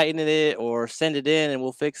 up. tighten it or send it in and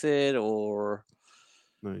we'll fix it. Or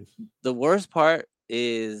Nice. the worst part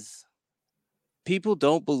is people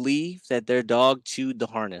don't believe that their dog chewed the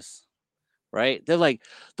harness, right? They're like,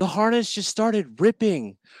 the harness just started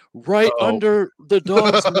ripping right Oh. under the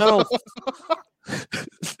dog's mouth.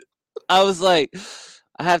 I was like,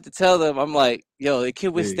 I have to tell them, I'm like, yo, it can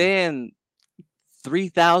Hey. withstand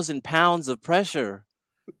 3,000 pounds of pressure.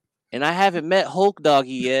 And I haven't met Hulk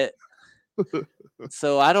Doggy yet.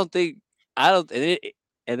 So I don't think, I don't,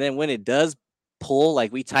 and then when it does pull,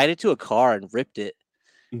 like we tied it to a car and ripped it,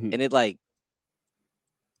 Mhm. and it like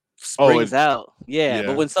Oh, springs out. Yeah, but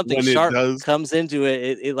yeah. when something When it sharp does, comes into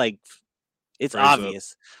it, it like it's frays up.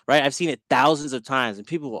 obvious, right? I've seen it thousands of times, and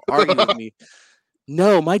people will argue with me.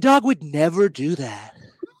 No, my dog would never do that.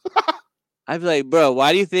 I'd be like, bro,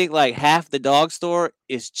 why do you think like half the dog store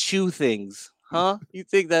is chew things? Huh? You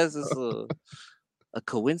think that's just a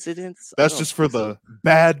coincidence? I That's don't just for think so. the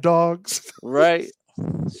bad dogs. Right?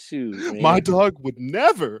 Shoot, My man. dog would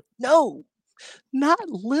never. No, not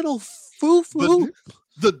little foo foo.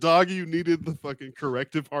 The dog you needed the fucking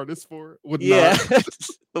corrective harness for would Yeah, not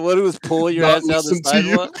the one who was pulling your not ass down the listen to you.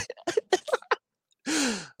 sidewalk.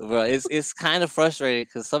 Bro, it's kind of frustrating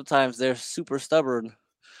because sometimes they're super stubborn.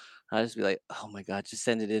 I just be like, oh my god, just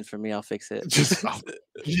send it in for me. I'll fix it. Just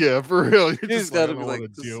yeah, for real. You're You just just like, I gotta be don't want like,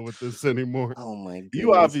 to just, deal with this anymore. oh my You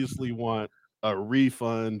goodness. obviously want a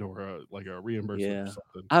refund or a like a reimbursement or Yeah.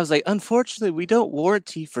 something. I was like, unfortunately, we don't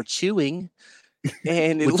warranty for chewing,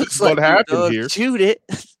 and it Which is looks what like your happened dog here. chewed it.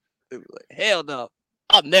 They were like, hell no,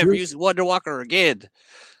 I'm never Here's- using Wonder Walker again.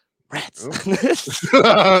 Rats.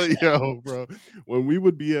 Yo, bro. When we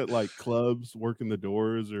would be at like clubs working the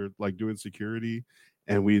doors or like doing security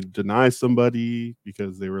and we'd deny somebody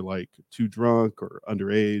because they were like too drunk or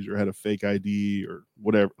underage or had a fake ID or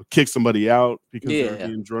whatever, kick somebody out because they were Yeah.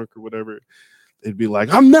 being drunk or whatever, they'd be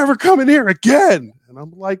like, I'm never coming here again. And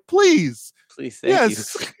I'm like, please, Please, thank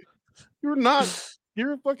yes, you. you're not,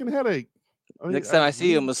 you're a fucking headache. Next time I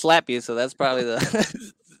see you, I'm gonna slap you. So that's probably the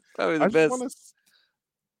probably the I just best. want to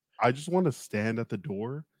I just want to stand at the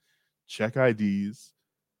door, check IDs,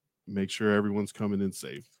 make sure everyone's coming in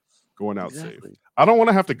safe, going out safe. Exactly. I don't want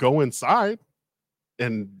to have to go inside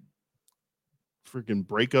and freaking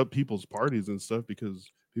break up people's parties and stuff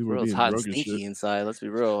because people were Bro, it's being hot and drunk and shit. stinky inside. Let's be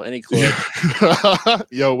real. Any club.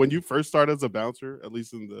 Yo, when you first start as a bouncer, at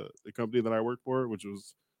least in the company that I worked for, which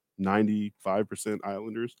was 95%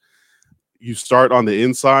 Islanders, you start on the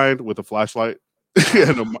inside with a flashlight.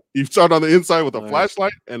 You start on the inside with a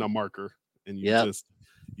flashlight and a marker, and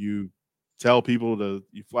you tell people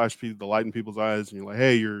you flash the light in people's eyes, and you're like,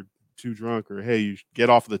 hey, you're too drunk, or hey, you get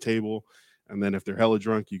off of the table. And then if they're hella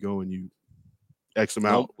drunk, you go and you X them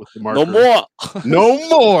out with the marker. No more. No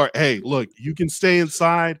more. Hey, look, you can stay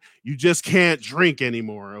inside. You just can't drink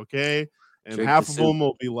anymore, okay? And Drink half the of soup. them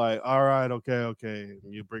will be like, all right, okay.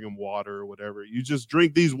 And you bring them water or whatever. You just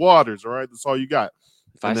drink these waters, all right? That's all you got.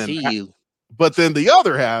 If I see you. But then the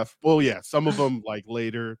other half, well, yeah, some of them like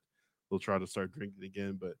later, they'll try to start drinking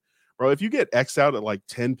again. But bro, if you get X out at like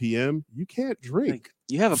 10 p.m., you can't drink.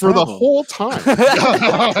 You have a for problem. the whole time.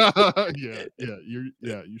 You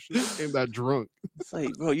should have came that drunk. It's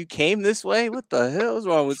like, bro, you came this way? What the hell is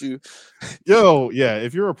wrong with you? Yo, yeah,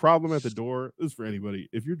 if you're a problem at the door, this is for anybody.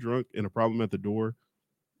 If you're drunk and a problem at the door,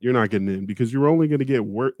 you're not getting in because you're only going to get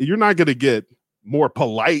worse. You're not going to get more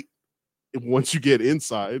polite once you get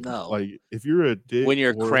inside. No. Like if you're a dick when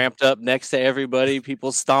you're cramped up next to everybody,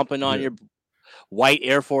 people stomping on your white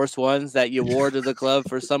Air Force Ones that you wore to the club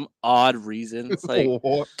for some odd reason. It's like,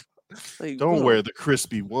 don't wear the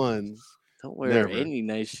crispy ones. Don't wear any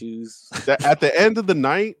nice shoes. At the end of the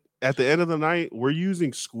night, we're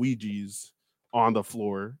using squeegees on the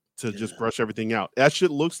floor to just brush everything out. That shit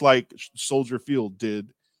looks like Soldier Field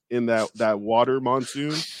did in that water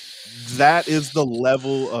monsoon. That is the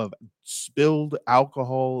level of spilled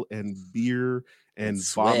alcohol and beer and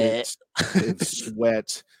vomit and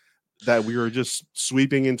sweat that we were just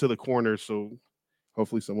sweeping into the corner. So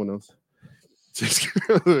hopefully someone else takes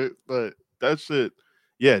care of it. But that shit,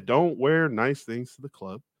 yeah, don't wear nice things to the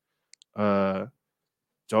club. If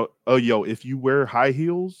you wear high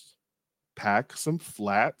heels, pack some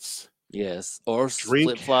flats. Yes, or drink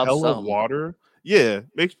flip-flops, hella water. Yeah,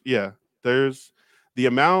 there's the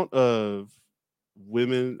amount of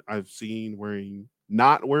women I've seen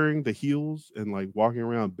not wearing the heels and like walking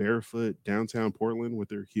around barefoot downtown Portland with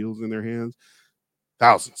their heels in their hands.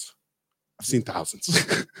 Thousands. I've seen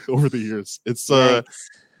thousands over the years. It's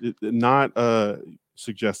not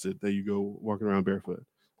suggested that you go walking around barefoot,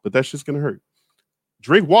 but that's just gonna hurt.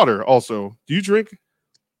 Drink water also. Do you drink?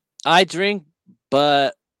 I drink,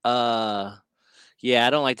 but I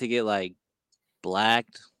don't like to get like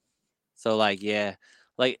blacked. So like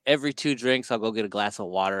every 2 drinks I'll go get a glass of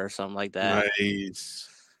water or something like that. Nice.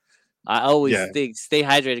 I always stay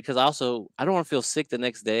hydrated because I don't want to feel sick the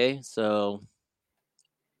next day. So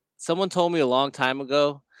someone told me a long time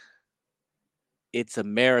ago, it's a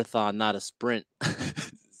marathon, not a sprint.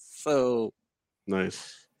 So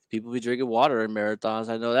nice. People be drinking water in marathons.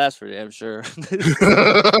 I know that's for damn sure.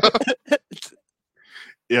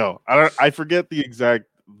 Yo, I forget the exact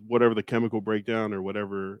whatever the chemical breakdown or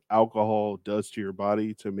whatever alcohol does to your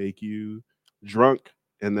body to make you drunk,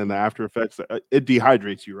 and then the after effects, it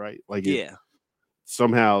dehydrates you, right? Like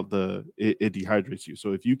somehow it dehydrates you.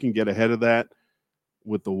 So if you can get ahead of that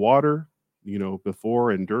with the water,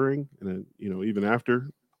 before and during, and then even after,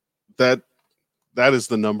 that is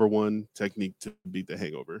the number one technique to beat the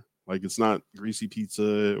hangover. Like it's not greasy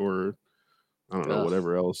pizza or I don't know,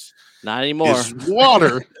 whatever else. Not anymore. It's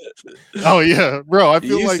water. Oh yeah, bro. I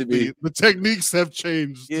feel like the techniques have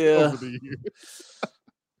changed over the years.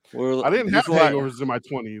 I didn't have hangovers in my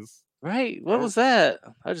 20s. Right? What was that?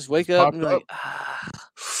 I just wake up and be like,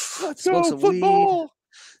 let's go some football. Weed.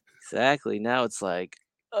 Exactly. Now it's like,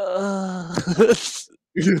 now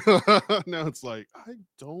it's like I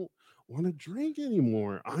don't want to drink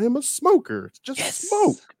anymore. I am a smoker. Just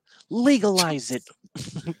smoke. Legalize it.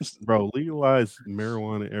 Bro, legalize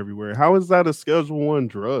marijuana everywhere. How is that a Schedule 1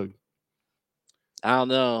 drug? I don't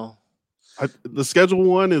know. The Schedule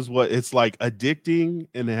 1 is what it's like addicting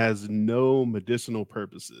and it has no medicinal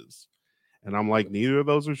purposes. And I'm like, neither of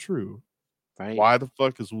those are true. Right? Why the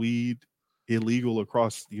fuck is weed illegal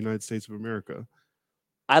across the United States of America?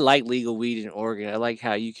 I like legal weed in Oregon. I like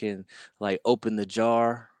how you can like open the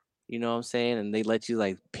jar, you know what I'm saying? And they let you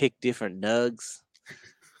like pick different nugs.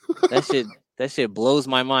 That shit blows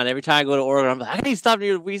my mind. Every time I go to Oregon, I'm like, I need to stop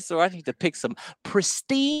near the weed store. I need to pick some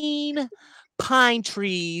pristine pine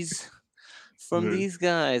trees from these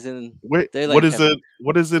guys. And wait, like, what is it?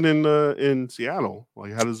 What is it in Seattle?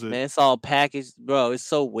 Like, how does it? Man, it's all packaged, bro. It's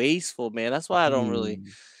so wasteful, man. That's why I don't really.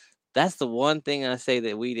 That's the one thing I say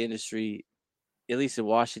that weed industry, at least in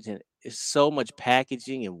Washington, is so much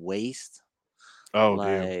packaging and waste. Oh,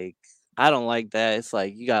 damn. I don't like that. It's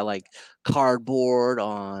like you got like cardboard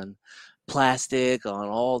on plastic, on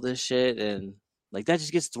all this shit, and like that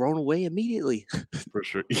just gets thrown away immediately. For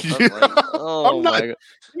sure. I'm like, oh I'm not. my god.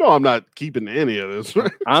 I'm not keeping any of this.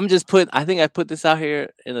 Right? I think I put this out here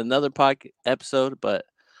in another episode, but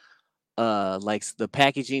like the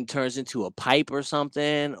packaging turns into a pipe or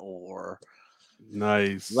something, or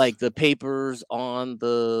Nice. like the papers on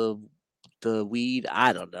the weed,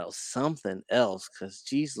 I don't know, something else, because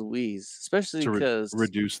geez Louise, especially to because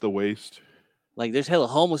reduce the waste. like there's hella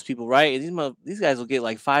homeless people, right? And these guys will get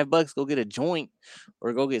like $5, go get a joint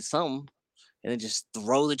or go get something, and then just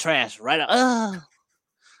throw the trash right out.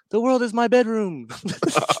 The world is my bedroom.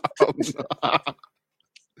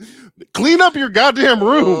 Clean up your goddamn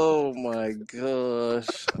room. Oh my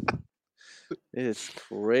gosh. It's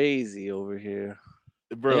crazy over here.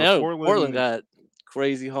 Bro, I know Portland Portland got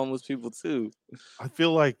crazy homeless people too. I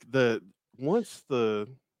feel like once the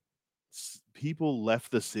people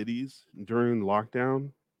left the cities during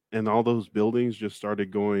lockdown and all those buildings just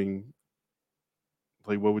started going,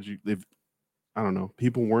 like, what would you live? I don't know.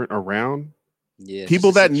 People weren't around. Yeah,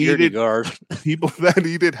 People just a that security needed guard. people that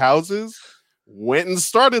needed houses went and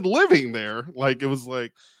started living there. Like, it was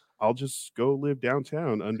like, I'll just go live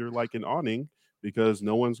downtown under like an awning because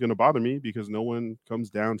no one's gonna bother me because no one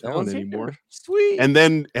comes No downtown one's anymore. here. Sweet. And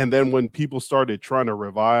then when people started trying to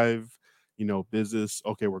revive, business,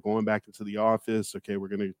 okay, we're going back into the office, okay, we're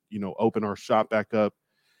gonna, open our shop back up.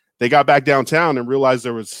 They got back downtown and realized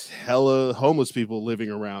there was hella homeless people living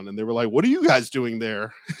around, and they were like, "What are you guys doing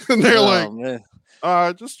there?" And they're like, man.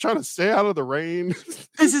 Just trying to stay out of the rain."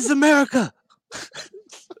 This is America.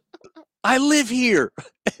 I live here.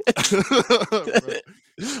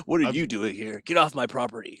 What are you doing here? Get off my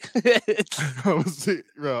property. I was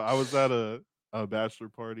at a bachelor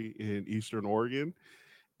party in Eastern Oregon,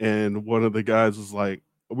 and one of the guys was like,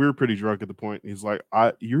 we were pretty drunk at the point. He's like,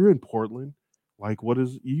 "You're in Portland? Like, what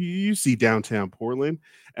is you see downtown Portland?"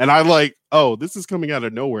 And I like, oh, this is coming out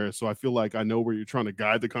of nowhere, so I feel like I know where you're trying to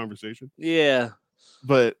guide the conversation. Yeah.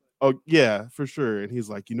 But oh yeah, for sure. And he's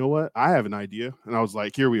like, "You know what? I have an idea." And I was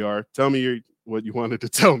like, "Here we are. Tell me what you wanted to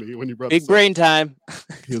tell me when you brought Big this brain up." time.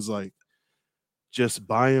 He was like, "Just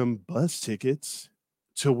buy them bus tickets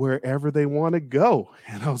to wherever they want to go."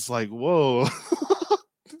 And I was like, "Whoa."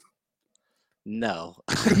 No.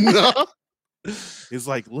 No. He's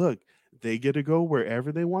like, "Look, they get to go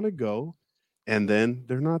wherever they want to go, and then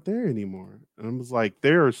they're not there anymore." And I was like,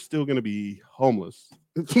 "They're still going to be homeless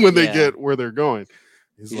when they Yeah. get where they're going."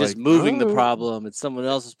 He's You're like, just moving the "Oh." problem. It's someone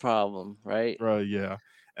else's problem, right? Yeah.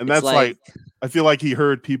 And It's that's like, like, I feel like he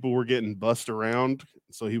heard people were getting bussed around,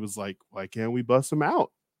 so he was like, "Why can't we bust them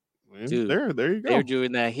out?" And dude, there you they were go.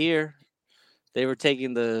 doing that here. They were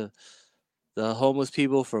taking the homeless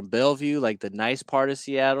people from Bellevue, like the nice part of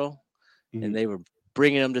Seattle, Mhm. and they were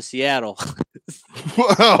bringing them to Seattle.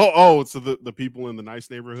 Oh, so the people in the nice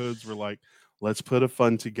neighborhoods were like, "Let's put a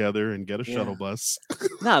fund together and get a shuttle Yeah. bus."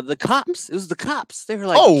 No, the cops. It was the cops. They were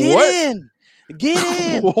like, Oh, "Get what? in, get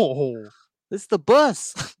in. Whoa. It's the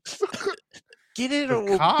bus. Get in, The or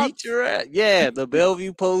we'll beat cops? your ass." Yeah, the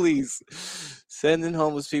Bellevue police sending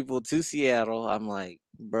homeless people to Seattle. I'm like,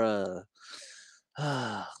 bruh.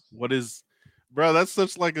 What is, bro? That's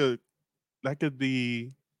such like that could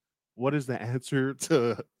be. What is the answer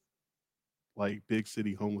to like big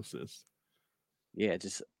city homelessness? Yeah,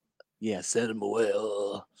 send them away.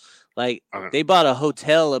 Like I don't they bought a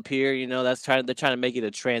hotel up here. They're trying to make it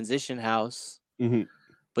a transition house, know.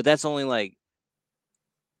 but that's only like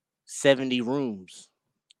 70 rooms.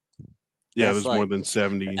 Yeah, That's there's more like than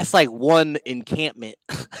 70. that's like one encampment.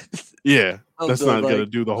 Yeah, Of that's the not gonna like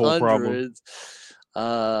do the whole problem. hundreds.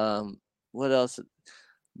 What else?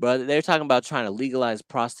 But they're talking about trying to legalize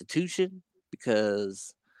prostitution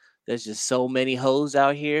because there's just so many hoes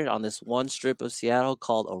out here on this one strip of Seattle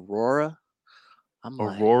called Aurora. I'm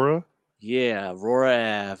like, Aurora? yeah,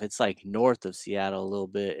 Aurora Ave. It's like north of Seattle a little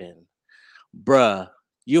bit, and bruh,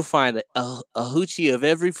 you'll find a hoochie of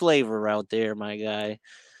every flavor out there, my guy.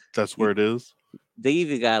 That's where it is. They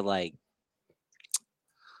even got like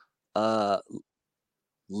uh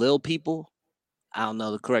lil people. I don't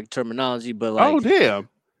know the correct terminology, but Oh, like, damn.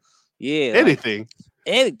 yeah, like Anything.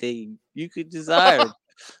 anything you could desire.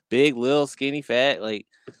 Big, little, skinny, fat, like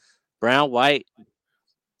brown, white,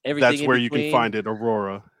 everything That's in where you can between. find it,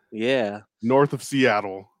 Aurora. Yeah. North of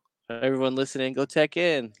Seattle. Everyone listening, go check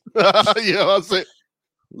in. Yeah, that's it.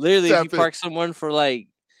 Literally, if you Tap in. park someone for like,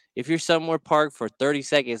 if you're somewhere parked for 30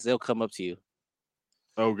 seconds, they'll come up to you.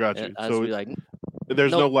 Oh, got you. And I'll just So be like,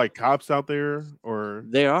 there's no no, like cops out there, or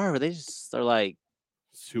there are, but they just are like,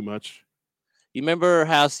 it's too much? You remember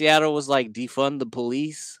how Seattle was like defund the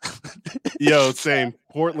police? Yo, same.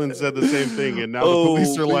 Portland said the same thing, and now the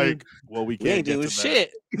police Oh are man, like, "Well, we we can't ain't get doing to that."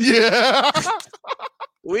 shit. Yeah.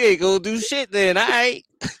 We ain't gonna do shit then. All right.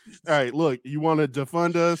 All right, look, you want to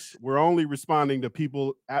defund us? We're only responding to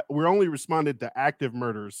people. We're only responding to active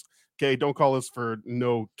murders. Okay, don't call us for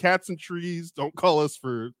no cats and trees. Don't call us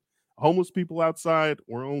for homeless people outside.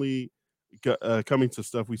 We're only coming to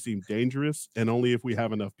stuff we seem dangerous, and only if we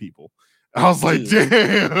have enough people. I was like, Dude,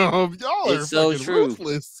 damn, y'all are it's so fucking true.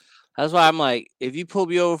 ruthless. That's why I'm like, if you pull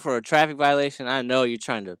me over for a traffic violation, I know you're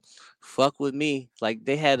trying to fuck with me. Like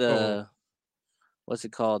they had Oh, what's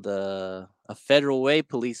it called? A Federal Way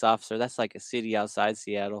police officer. That's like a city outside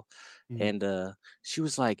Seattle. mhm. And she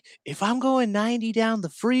was like, if I'm going 90 down the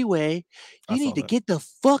freeway, I you saw need to that. get the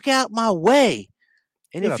fuck out my way.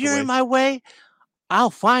 And Get if out the you're in way. my way, I'll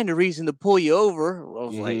find a reason to pull you over. I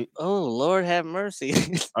was Hmm. like, oh Lord have mercy.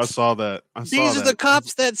 I saw that. I saw These are the that.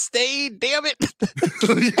 cops that stayed, damn it.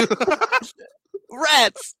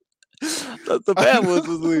 Rats. The bad ones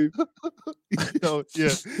was leave.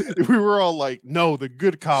 Yeah. We were all like, no, the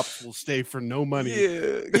good cops will stay for no money.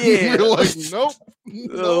 Yeah, And we yeah. were like, nope,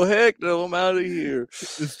 Oh nope. heck no, I'm out of here.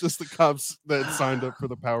 It's just the cops that signed up for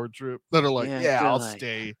the power trip that are like, Yeah, yeah, they're I'll like,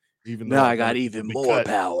 stay, even though now our I got benefits have even been more cut.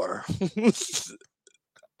 power.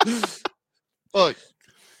 Look,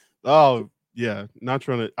 oh yeah, not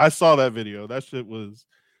trying to. I saw that video. That shit was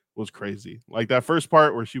crazy. Like that first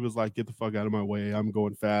part where she was like, "Get the fuck out of my way! I'm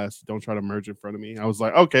going fast. Don't try to merge in front of me." I was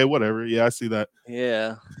like, "Okay, whatever. Yeah, I see that."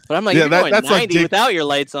 Yeah. But I'm like, if Yeah, you're going that's like 90 dick. without your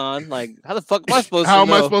lights on, like, how the fuck am I supposed to How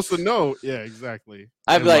am I know? supposed to know? Yeah, exactly.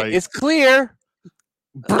 I'd be And like, like, it's clear.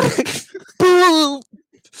 Boom.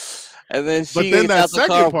 And then but she then gets that out the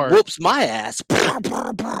car, second part, whoops my ass.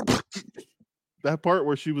 that part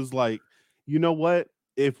where she was like, you know what?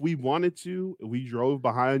 If we wanted to, if we drove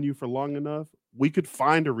behind you for long enough, we could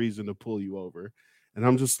find a reason to pull you over. And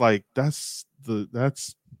I'm just like, that's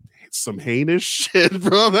some heinous shit,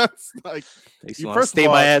 bro. That's like, Makes you me want to first of stay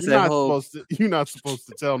my all, ass at home. you're not supposed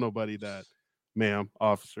to tell nobody that, ma'am,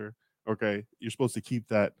 officer. Okay. You're supposed to keep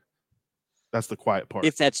that. That's the quiet part.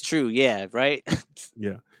 If that's true, yeah, right?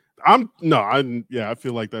 Yeah. I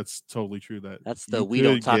feel like that's totally true that That's the you we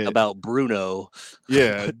don't could talk get. about Bruno.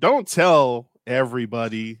 Yeah, don't tell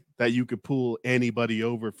everybody that you could pull anybody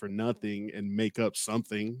over for nothing and make up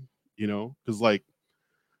something, because like,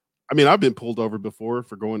 I mean, I've been pulled over before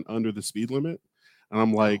for going under the speed limit, and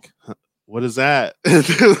I'm Oh. like, "Huh, what is that?"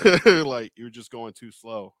 Like, you're just going too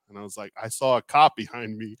slow, and I was like, I saw a cop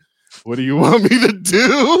behind me. What do you want me to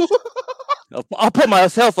do? I'll put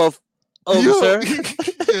myself over, Yo, sir.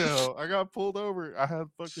 I got pulled over. I had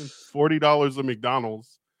fucking $40 at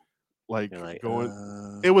McDonald's. Like You're like,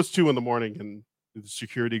 going, it was 2 in the morning, and the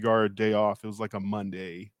security guard day off. It was like a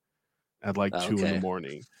Monday at like oh, 2 in the okay.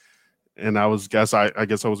 morning, and I guess I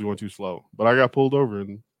was going too slow, but I got pulled over,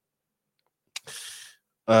 and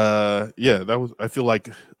yeah, that was, I feel like,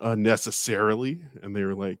 unnecessarily, and they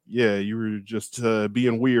were like, yeah, you were just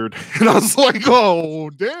being weird, and I was like, oh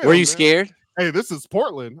Were you damn, man. scared? Hey, this is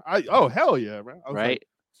Portland. Oh hell yeah, man. I was like, Right?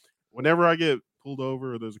 whenever I get pulled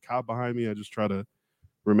over or there's a cop behind me, I just try to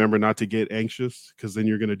remember not to get anxious, because then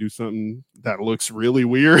you're gonna do something that looks really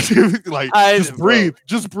weird. Like, just Bro. breathe,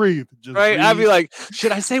 just breathe, just Right? I'd be breathe. like,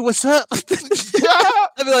 should I say what's up? Yeah.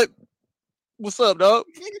 I'd be like, what's up, dog?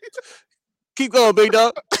 Keep going, big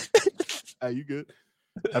dog. Hey, you good?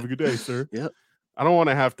 Have a good day, sir. Yep. I don't want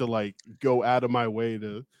to have to like go out of my way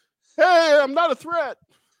to, hey, I'm not a threat.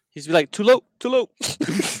 He's be like, too low, too low.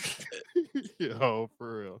 Yo,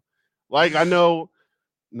 for real. Like, I know.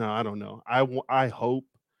 No, I don't know. I hope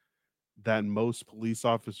that most police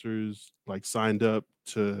officers like signed up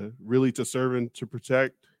to really to serve and to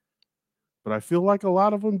protect, but I feel like a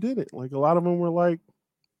lot of them didn't. Like, a lot of them were like,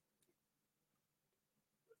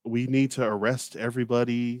 we need to arrest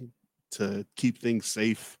everybody to keep things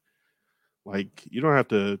safe. Like, you don't have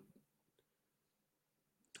to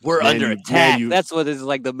We're under attack. manu That's what is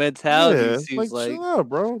like the mentality yeah, seems like, like. shut up,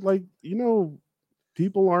 bro. Like,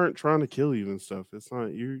 people aren't trying to kill you and stuff. It's not,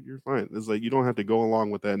 you're fine. It's like, you don't have to go along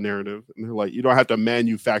with that narrative. And they're like, you don't have to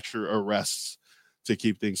manufacture arrests to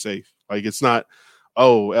keep things safe. Like, it's not,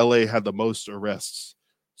 oh, LA had the most arrests,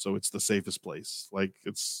 so it's the safest place. Like,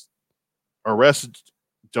 it's, arrests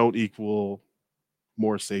don't equal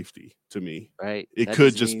more safety to me. Right? It That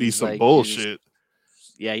could just just be means some like you're just bullshit.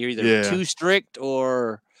 you're either Yeah. too strict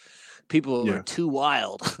or people are Yeah. too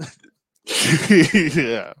wild.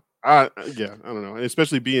 Yeah. I don't know. And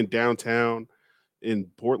especially being downtown in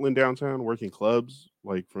Portland downtown, working clubs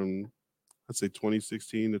like from, let's say,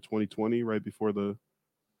 2016 to 2020, right before the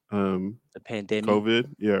The pandemic.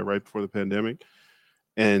 COVID, yeah, right before the pandemic,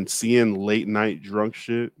 and seeing late night drunk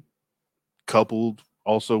shit coupled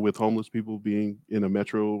also with homeless people being in a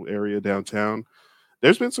metro area downtown.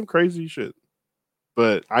 There's been some crazy shit,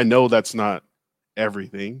 but I know that's not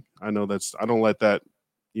everything. I don't let that,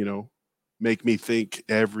 you know, make me think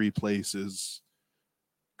every place is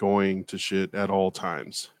going to shit at all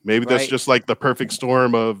times. Maybe that's Right. just like the perfect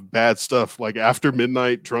storm of bad stuff, like after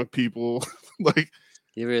midnight, drunk people. Like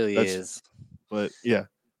It really that's, is. but yeah,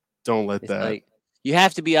 don't let It's that. like you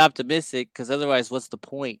have to be optimistic because otherwise, what's the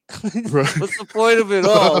point? Right. What's the point of it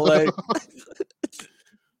all? Like,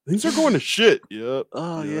 Things are going to shit. Yep.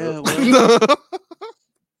 oh Yep. yeah, well,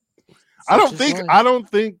 such is life. I don't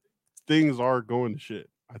think things are going to shit.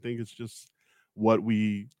 I think it's just what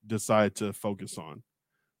we decide to focus on.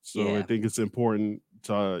 So I Yeah, think it's important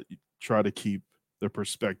to try to keep the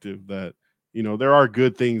perspective that, you know, there are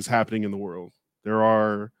good things happening in the world. There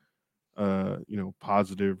are you know,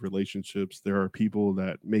 positive relationships. There are people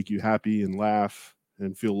that make you happy and laugh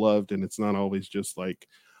and feel loved, and it's not always just like,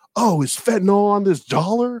 oh, is fentanyl on this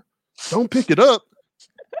dollar? Don't pick it up.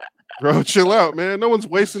 Bro, chill out, man. No one's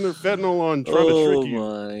wasting their fentanyl on trying to trick oh you.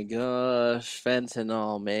 my gosh,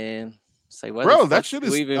 fentanyl, man. It's like, why the Bro, that fuck shit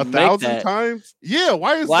did we is a even make thousand that? times. Yeah,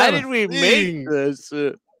 why is Why that a did we make thing? this? A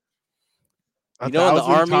In the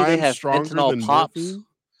thousand army they times have stronger fentanyl than pops. morphine?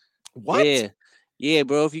 What? Yeah, yeah,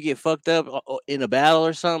 bro. If you get fucked up in a battle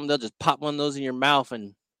or something, they'll just pop one of those in your mouth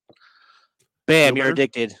and Feel bam, you're better?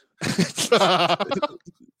 addicted.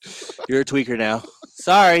 You're a tweaker now.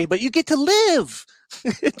 Sorry, but you get to live.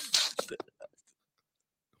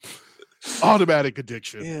 Automatic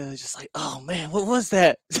addiction. Yeah, just like, oh man, what was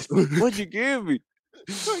that? What'd you give me?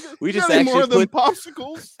 We You just got any more actually of them put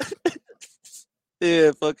popsicles?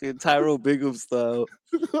 yeah, fucking Tyrone Bigham style.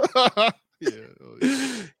 Yeah, oh,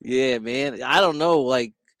 yeah. Yeah, man. I don't know,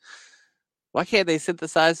 like, why can't they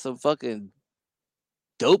synthesize some fucking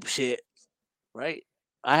dope shit? Right?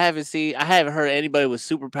 I haven't heard anybody with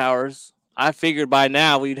superpowers. I figured by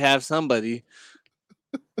now we'd have somebody.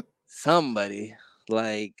 Somebody.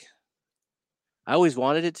 Like, I always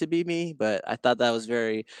wanted it to be me, but I thought that was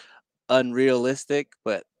very unrealistic.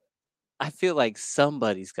 But I feel like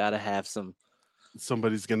somebody's got to have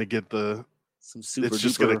Somebody's gonna get the. some super It's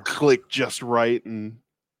just gonna duper click just right, and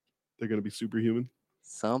they're gonna be superhuman.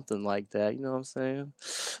 something like that. You know what I'm saying?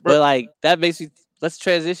 Bro, But like that makes me. Let's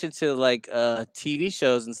transition to like TV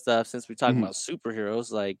shows and stuff since we're talking mhm. about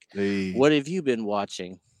superheroes. Like, Hey, what have you been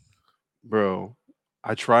watching? bro,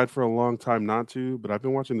 I tried for a long time not to, but I've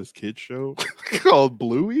been watching this kid show called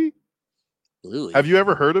Bluey. Have Bluey? you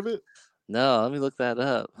ever heard of it, No, let me look that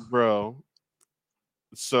up. bro?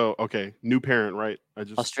 So okay, new parent, right? I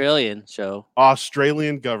just Australian show.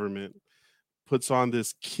 Australian government puts on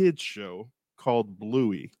this kids show called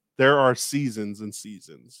Bluey. There are seasons and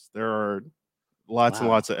seasons. There are lots and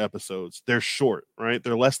Wow. lots of episodes. They're short, right?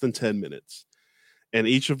 They're less than 10 minutes. And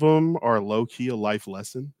each of them are low key a life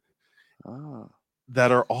lesson Oh.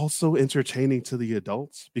 that are also entertaining to the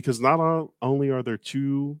adults because not only are there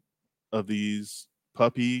two of these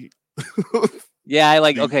puppy Yeah, I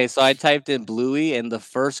like these okay, so I typed in Bluey and the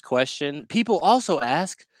first question people also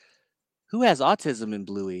ask who has autism in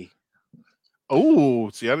Bluey? oh,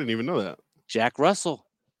 see, I didn't even know that. Jack Russell.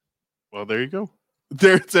 Well, there you go.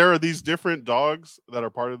 There are these different dogs that are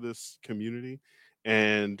part of this community,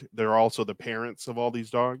 and they're also the parents of all these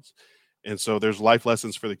dogs. And so there's life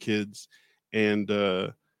lessons for the kids and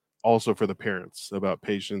also for the parents about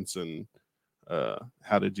patience and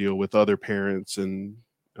how to deal with other parents and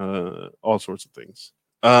all sorts of things.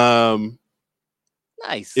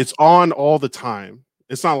 Nice. It's on all the time.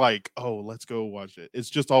 It's not like, oh, let's go watch it. It's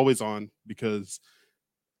just always on because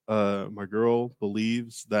my girl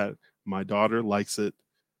believes that my daughter likes it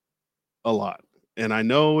a lot. And I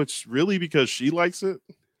know it's really because she likes it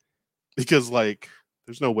because like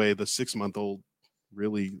there's no way the 6-month-old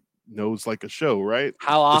really knows like a show, right?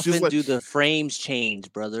 How It's just often like do the frames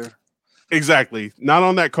change, brother? exactly not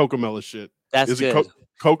on that Cocomella shit. That's Is it good.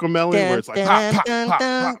 Cocomelon where Dun, it's like pop, dun, pop, dun, pop,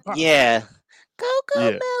 dun. pop, pop? Yeah. Coco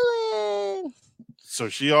Yeah. Melon. So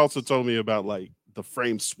she also told me about like the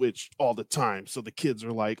frame switch all the time. So the kids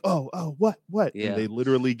are like, oh, what? And Yeah. they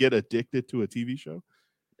literally get addicted to a TV show.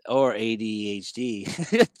 Or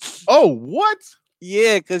ADHD. Oh, what?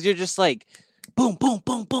 Yeah, because you're just like boom, boom,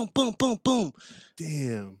 boom, boom, boom, boom, boom.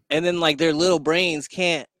 Damn. And then like their little brains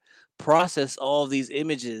can't process all of these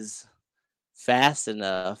images fast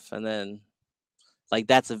enough. And then like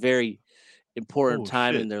that's a very important Oh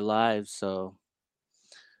time in shit. their lives. So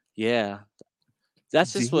yeah.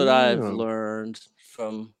 That's just what I've Damn. learned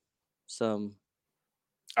from some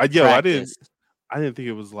I practice. didn't I didn't think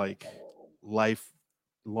it was like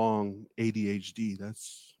lifelong ADHD.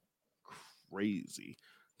 That's crazy.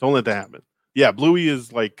 Don't let that happen. Yeah, Bluey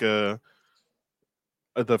is like the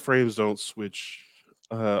frames don't switch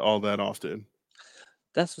all that often.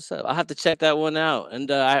 That's what's up. I have to check that one out. And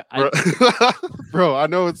Bro, bro, I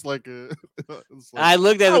know it's like a it's like I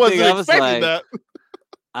looked at I the thing. wasn't expecting that.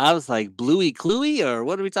 I was like, Bluey Cluey, or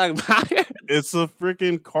what are we talking about here? It's a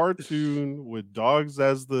freaking cartoon with dogs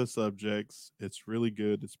as the subjects. It's really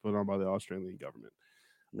good. It's put on by the Australian government.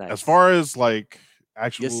 As Nice. far as like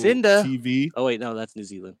actual Yacinda. TV, Oh wait, no, that's New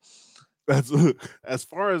Zealand. that's as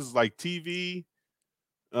far as like TV,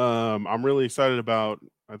 I'm really excited about.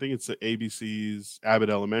 I think it's the ABC's Abbott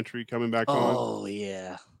Elementary coming back on. Oh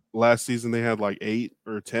yeah. Last season they had like 8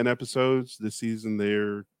 or 10 episodes. This season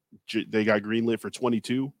they got greenlit for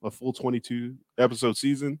 22, a full 22 episode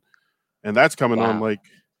season, and that's coming on Wow. like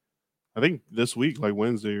I think this week, like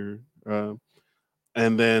Wednesday, and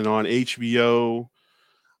then on HBO.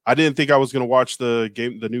 I didn't think I was gonna watch the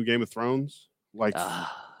new Game of Thrones. Like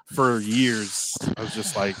for years, I was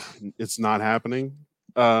just like, it's not happening.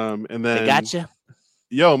 And They then gotcha.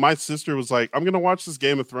 my sister was like, I'm gonna watch this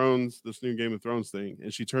new Game of Thrones thing,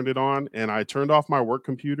 and she turned it on, and I turned off my work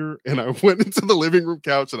computer, and I went into the living room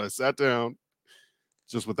couch, and I sat down,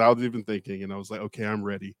 just without even thinking, and I was like, okay, I'm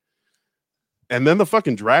ready. And then the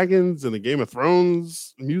fucking dragons and the Game of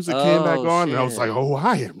Thrones music came back Oh on, and I was shit. like, oh,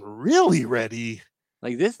 I am really ready.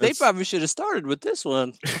 Like this, they probably should have started with this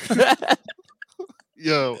one.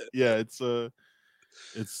 Yo, yeah,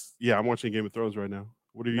 I'm watching Game of Thrones right now.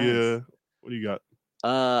 What do you got?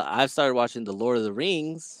 I've started watching the Lord of the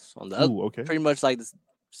Rings on the Ooh, okay. pretty much like the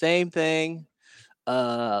same thing.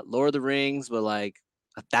 Lord of the Rings, but like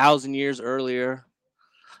 1,000 years earlier.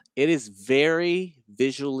 It is very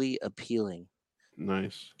visually appealing.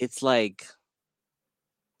 Nice. It's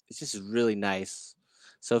just really nice.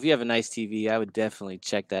 So if you have a nice TV, I would definitely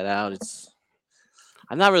check that out.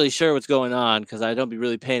 I'm not really sure what's going on because I don't be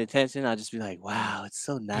really paying attention. I'll just be like, wow, it's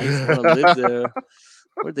so nice. I want to live there.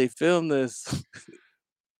 Where'd they film this?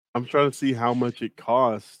 I'm trying to see how much it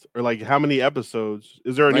costs or like how many episodes.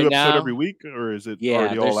 Is there a new Right episode now, every week or is it yeah,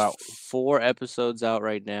 already all there's out? 4 episodes out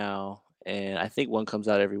right now, and I think one comes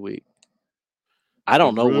out every week. I The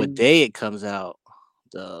don't know what room day it comes out,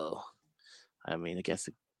 though. I mean, I guess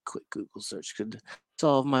a quick Google search could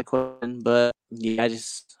solve my question, but yeah,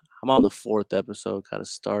 I'm on the 4th episode, kind of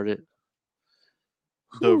started.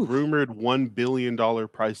 the rumored $1 billion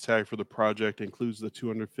price tag for the project includes the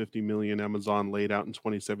 250 million Amazon laid out in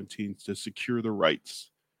 2017 to secure the rights.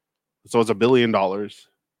 So it's $1 billion.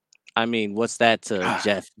 I mean, what's that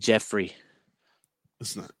to Jeffrey?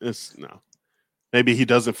 It's not. It's no. Maybe he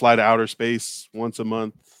doesn't fly to outer space once a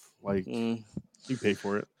month. Like you pay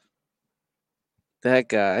for it. That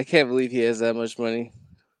guy, I can't believe he has that much money.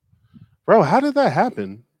 Bro, how did that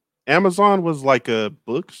happen? Amazon was like a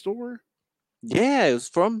bookstore? Yeah, it was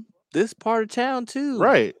from this part of town too.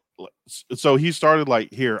 Right. So he started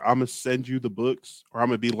like, here, I'm gonna send you the books, or I'm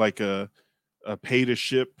gonna be like a pay to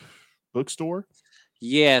ship bookstore.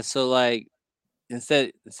 Yeah, so like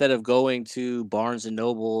instead of going to Barnes and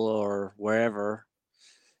Noble or wherever,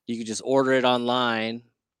 you could just order it online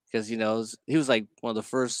because he was like one of the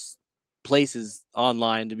first places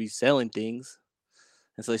online to be selling things.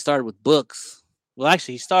 And so he started with books. Well,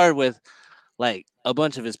 actually, he started with like a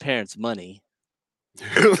bunch of his parents' money,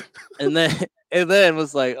 and then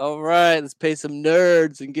was like, "All right, let's pay some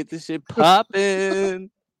nerds and get this shit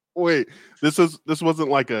popping." Wait, this wasn't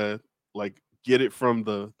like a like get it from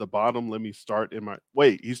the bottom. Let me start in my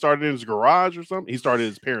wait. He started in his garage or something. He started in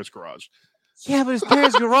his parents' garage. Yeah, but his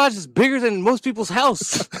parents' garage is bigger than most people's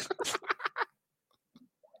house.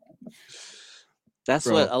 That's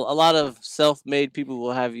Bro. what a lot of self-made people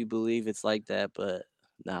will have you believe it's like that, but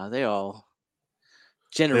nah, they all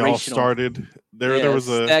generational. They all started. There was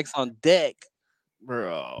a stacks on deck.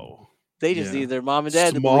 bro. They just need their mom and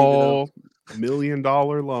dad to believe Small in $1 million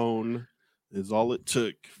loan is all it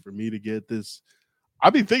took for me to get this.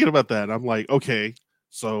 I've been thinking about that. I'm like, okay,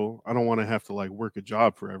 so I don't want to have to like work a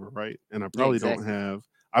job forever, right? And I probably don't have.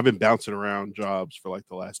 I've been bouncing around jobs for like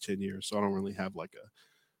the last 10 years, so I don't really have like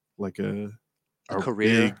a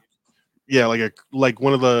career. Big, like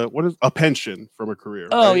one of the what is a pension from a career.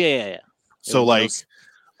 Oh right? yeah. So like,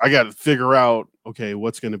 I got to figure out okay,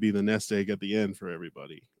 what's going to be the nest egg at the end for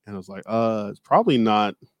everybody. And I was like, it's probably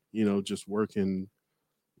not, just working,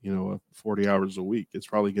 40 hours a week. It's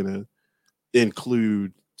probably going to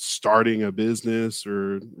include starting a business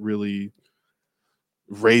or really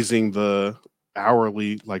raising the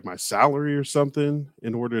hourly, like my salary or something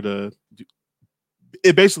in order to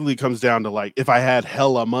it basically comes down to like, if I had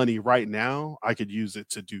hella money right now, I could use it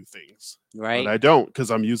to do things, but right? I don't, because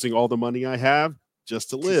I'm using all the money I have just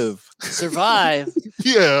to To live. survive.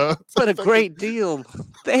 Yeah. What a great deal.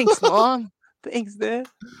 Thanks, Mom. Thanks, Dad.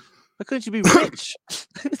 Why couldn't you be rich?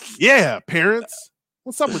 Yeah, parents.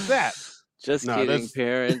 What's up with that? Just Nah, kidding, that's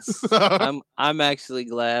parents. I'm actually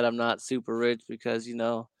glad I'm not super rich because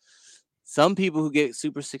some people who get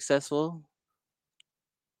super successful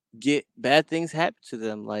get bad things happen to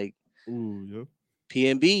them, like ooh, yeah.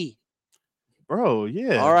 PNB, Bro,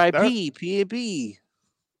 yeah. That RIP, PNB,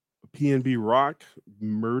 PNB Rock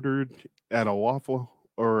murdered at a waffle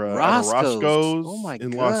or at a Roscoe's. Oh Roscoe's my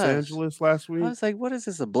in Los gosh. Angeles last I week. was like, what is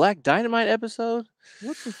this, a Black Dynamite episode?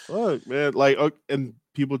 What the fuck, man? Like, and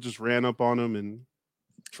people just ran up on him and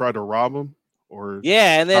tried to rob him or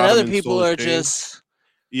Yeah, and then shot him other and stole people his are chain. just,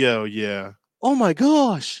 Yeah. oh my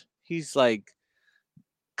gosh. He's like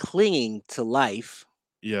clinging to life.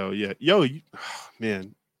 Yeah.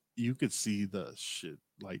 Man, you could see the shit,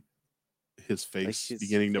 like his Like face his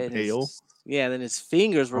beginning to and pale. his yeah, and then his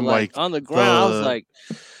fingers were I'm like like, on the ground. I was the like,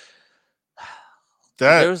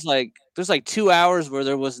 that there's like 2 hours where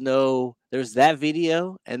there's that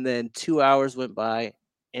video, and then 2 hours went by,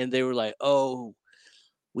 and they were like, oh,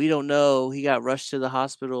 we don't know. He got rushed to the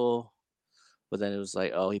hospital, but then it was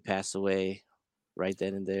like, oh, he passed away right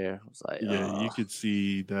then and there. I was like, yeah, oh, you could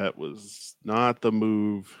see that was not the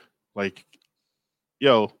move. Like,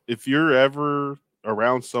 yo, if you're ever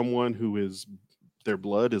around someone who is their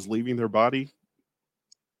blood is leaving their body,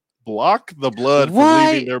 block the blood from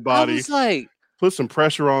leaving what? their I body. was like, Put some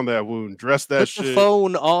pressure on that wound. Dress that put the shit.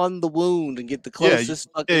 phone on the wound and get the Yeah, closest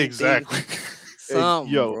fucking thing. exactly.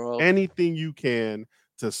 Something, Yo, bro. anything you can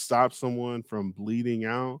to stop someone from bleeding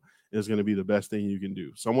out is going to be the best thing you can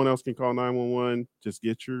do. Someone else can call 911. Just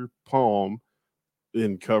get your palm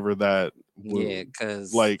and cover that Yeah, wound.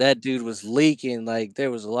 because Like, that dude was leaking. Like there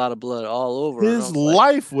was a lot of blood all over, and I his was like,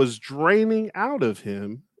 life was draining out of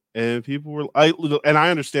him, and people were and I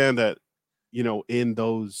understand that, in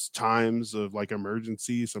those times of like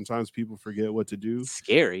emergency, sometimes people forget what to do,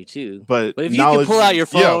 scary too. but But if you can knowledge, pull out your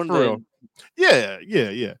yeah, phone, for real. then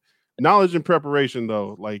Yeah. Knowledge and preparation,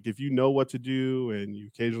 though, like if you know what to do and you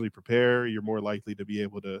occasionally prepare, you're more likely to be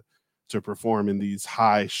able to perform in these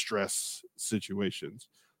high stress situations.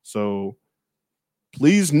 So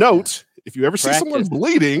please yeah, note, if you ever see someone practice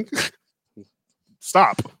bleeding,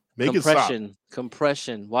 stop. Make it stop.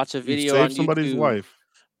 compression. Watch a You've video on saved somebody's YouTube. life.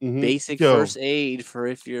 Mhm. Basic Yo, first aid for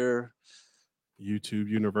if you're. YouTube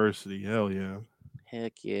University, hell yeah.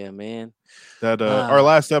 Heck yeah, man. That our Ah,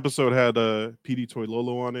 last episode had PD Toy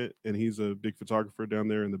Lolo on it, and he's a big photographer down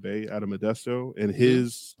there in the Bay out of Modesto. And mhm.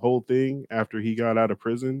 his whole thing after he got out of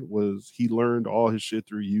prison was he learned all his shit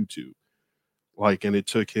through YouTube. Like, and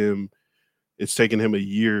it's taken him a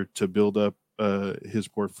year to build up his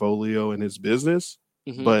portfolio and his business,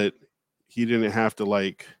 Mhm. but he didn't have to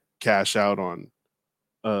like cash out on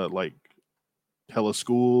like hella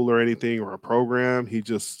school or anything or a program. He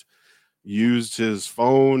just used his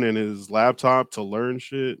phone and his laptop to learn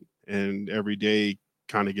shit, and every day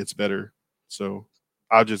kind of gets better. So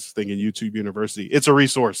I just thinking YouTube University, it's a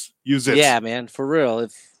resource. Use it. Yeah, man, for real.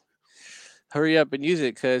 If hurry up and use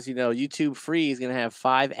it, because YouTube Free is gonna have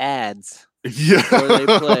 5 ads before they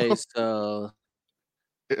Yeah. play. So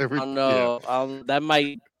I Every don't yeah. know. That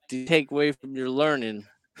might take away from your learning.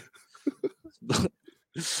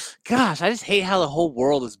 Gosh, I just hate how the whole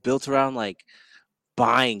world is built around like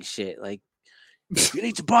buying shit. Like you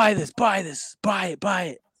need to buy this, buy it,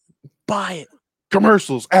 buy it,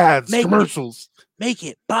 Commercials, ads, make it, commercials,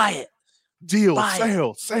 buy it, deal, buy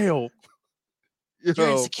it. sale. You're For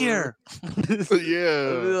insecure. I'll be yeah.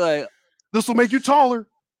 like, This will make you taller.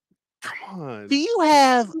 Come do on. you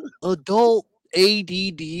have adult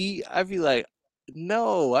ADD? I'd be like,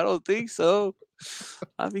 no, I don't think so.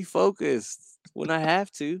 I'll be focused when I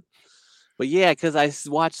have to. But yeah, because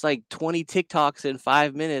watch like 20 TikToks in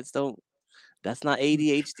 5 minutes. That's not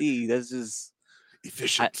ADHD. That's just, I,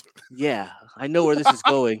 Efficient. yeah, I know where this is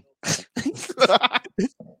going.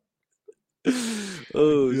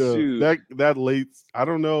 Oh, Yeah, shoot. that late. I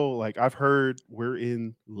don't know. Like I've heard we're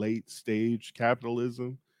in late stage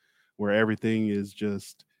capitalism where everything is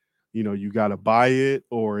just, you got to buy it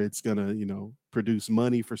or it's gonna, produce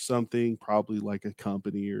money for something, probably like a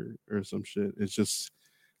company or some shit. It's just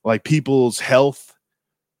like people's health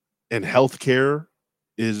and healthcare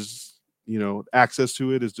is, access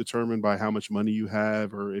to it is determined by how much money you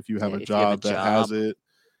have or if you have Yeah, a if you have a job that has job.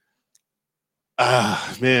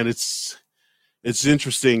 it. Man, it's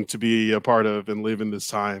interesting to be a part of and live in this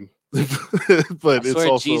time. I But it's swear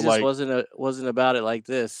also Jesus like, wasn't about it like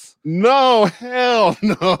this. no, hell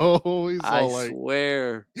no. He's I all like,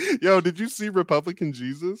 swear. yo, did you see Republican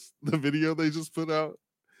Jesus? The video they just put out?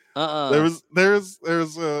 Uh-uh. There's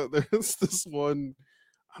there's this one,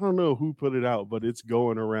 I don't know who put it out, but it's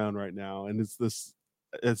going around right now. And it's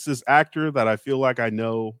this actor that I feel like I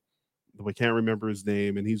know, but I can't remember his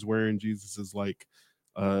name, and he's wearing Jesus's like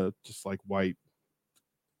just like white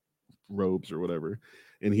robes or whatever.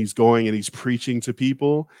 And he's going and he's preaching to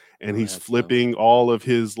people, and Oh, he's that's dumb. flipping all of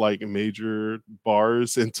his like major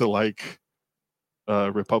bars into like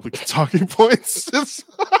Republican talking points.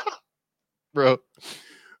 Bro,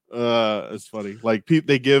 it's funny. Like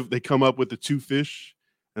they come up with the 2 fish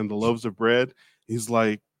and the loaves of bread. He's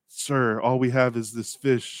like, "Sir, all we have is this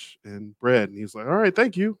fish and bread." And he's like, "All right,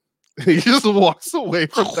 thank you." And he just walks away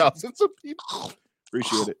from thousands of people.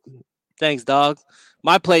 Appreciate it. Thanks, dog.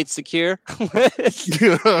 My plate's secure. Yeah,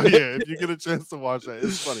 if you get a chance to watch that,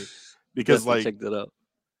 it's funny because Definitely like check that out.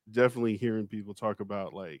 definitely hearing people talk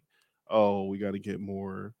about like, oh, we got to get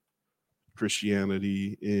more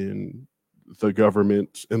Christianity in the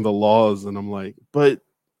government and the laws, and I'm like, but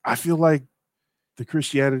I feel like the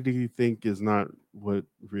Christianity you think is not what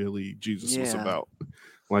really Jesus was Yeah. about.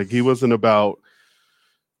 Like he wasn't about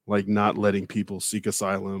like not letting people seek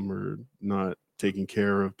asylum or not taking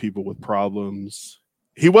care of people with problems.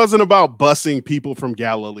 He wasn't about busing people from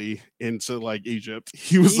Galilee into like Egypt.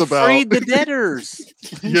 He was He about freed the debtors.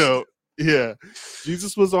 yo, yeah.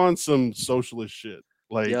 Jesus was on some socialist shit.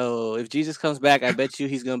 Like Yo, if Jesus comes back, I bet you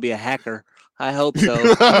he's gonna be a hacker. I hope so.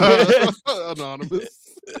 anonymous.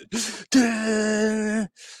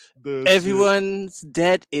 The Everyone's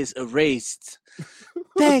debt is erased.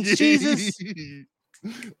 Thanks, Jesus.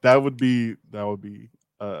 That would be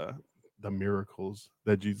the miracles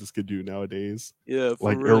that Jesus could do nowadays. Yeah, for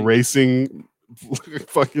Like real. erasing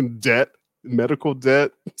fucking debt, medical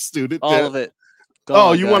debt, student All debt. of it.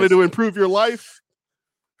 Oh, you wanted to improve your life?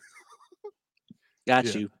 Got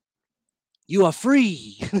Yeah. you. You are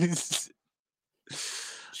free.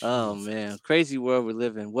 Oh man, crazy world we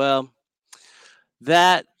live in. Well,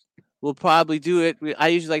 that will probably do it. I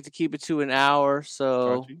usually like to keep it to an hour,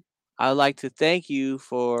 so Got you. I'd like to thank you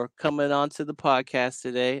for coming on to the podcast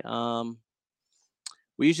today.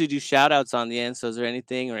 We usually do shout outs on the end, so is there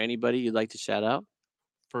anything or anybody you'd like to shout out?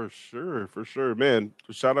 For sure, man.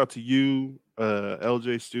 Shout out to you,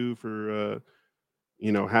 LJ Stu, for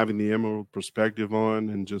having the Emerald perspective on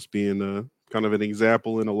and just being a kind of an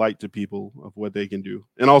example and a light to people of what they can do,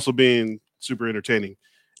 and also being super entertaining.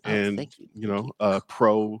 And thank you.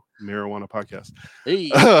 pro marijuana podcast. Hey.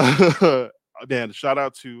 Man, shout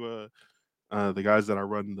out to the guys that I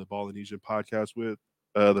run the Polynesian podcast with,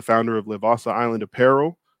 the founder of Livasa Island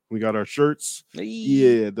Apparel. We got our shirts. Hey.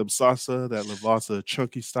 Yeah, the Msasa, that Livasa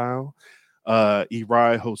chunky style.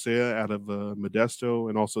 Irai Hosea out of Modesto,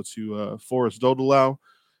 and also to Forrest Dodolau,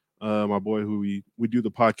 my boy who we do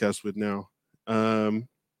the podcast with now.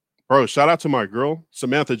 Bro, shout out to my girl,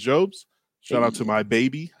 Samantha Jobs. Shout out to my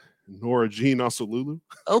baby, Nora Jean Osalulu.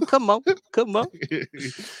 Oh, come on. Come on.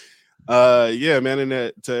 Yeah, man,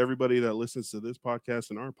 and to everybody that listens to this podcast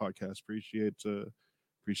and our podcast, appreciate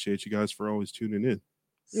you guys for always tuning in.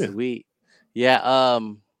 Yeah. Sweet. Yeah,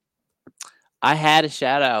 I had a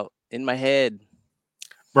shout out in my head.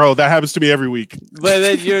 Bro, that happens to me every week. But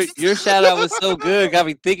then your shout out was so good, got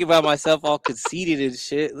me thinking about myself all conceited and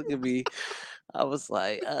shit. Look at me. I was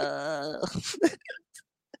like,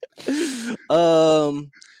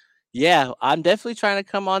 yeah, I'm definitely trying to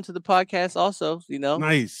come on to the podcast also,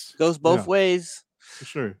 Nice. Goes both ways. For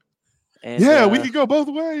sure. And yeah, we can go both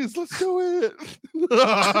ways. Let's do it.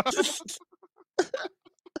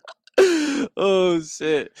 Oh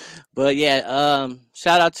shit. But yeah,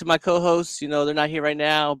 shout out to my co-hosts. They're not here right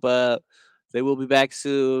now, but they will be back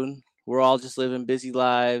soon. We're all just living busy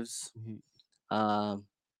lives.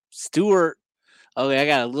 Stuart, okay, I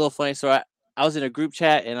got a little funny story. I was in a group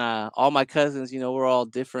chat, and all my cousins, we're all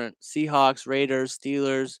different: Seahawks, Raiders,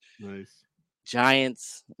 Steelers, nice,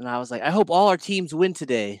 Giants. And I was like, I hope all our teams win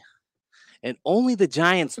today. And only the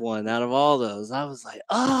Giants won out of all those. I was like,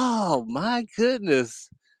 oh my goodness.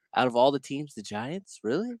 Out of all the teams, the Giants?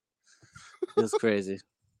 Really? It was crazy.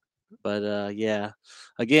 But yeah.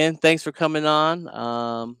 Again, thanks for coming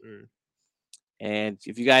on. And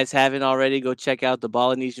if you guys haven't already, go check out the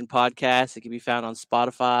Polynesian podcast. It can be found on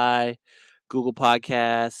Spotify, Google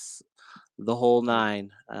Podcasts, the whole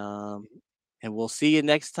nine. And we'll see you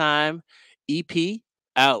next time. EP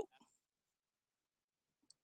out.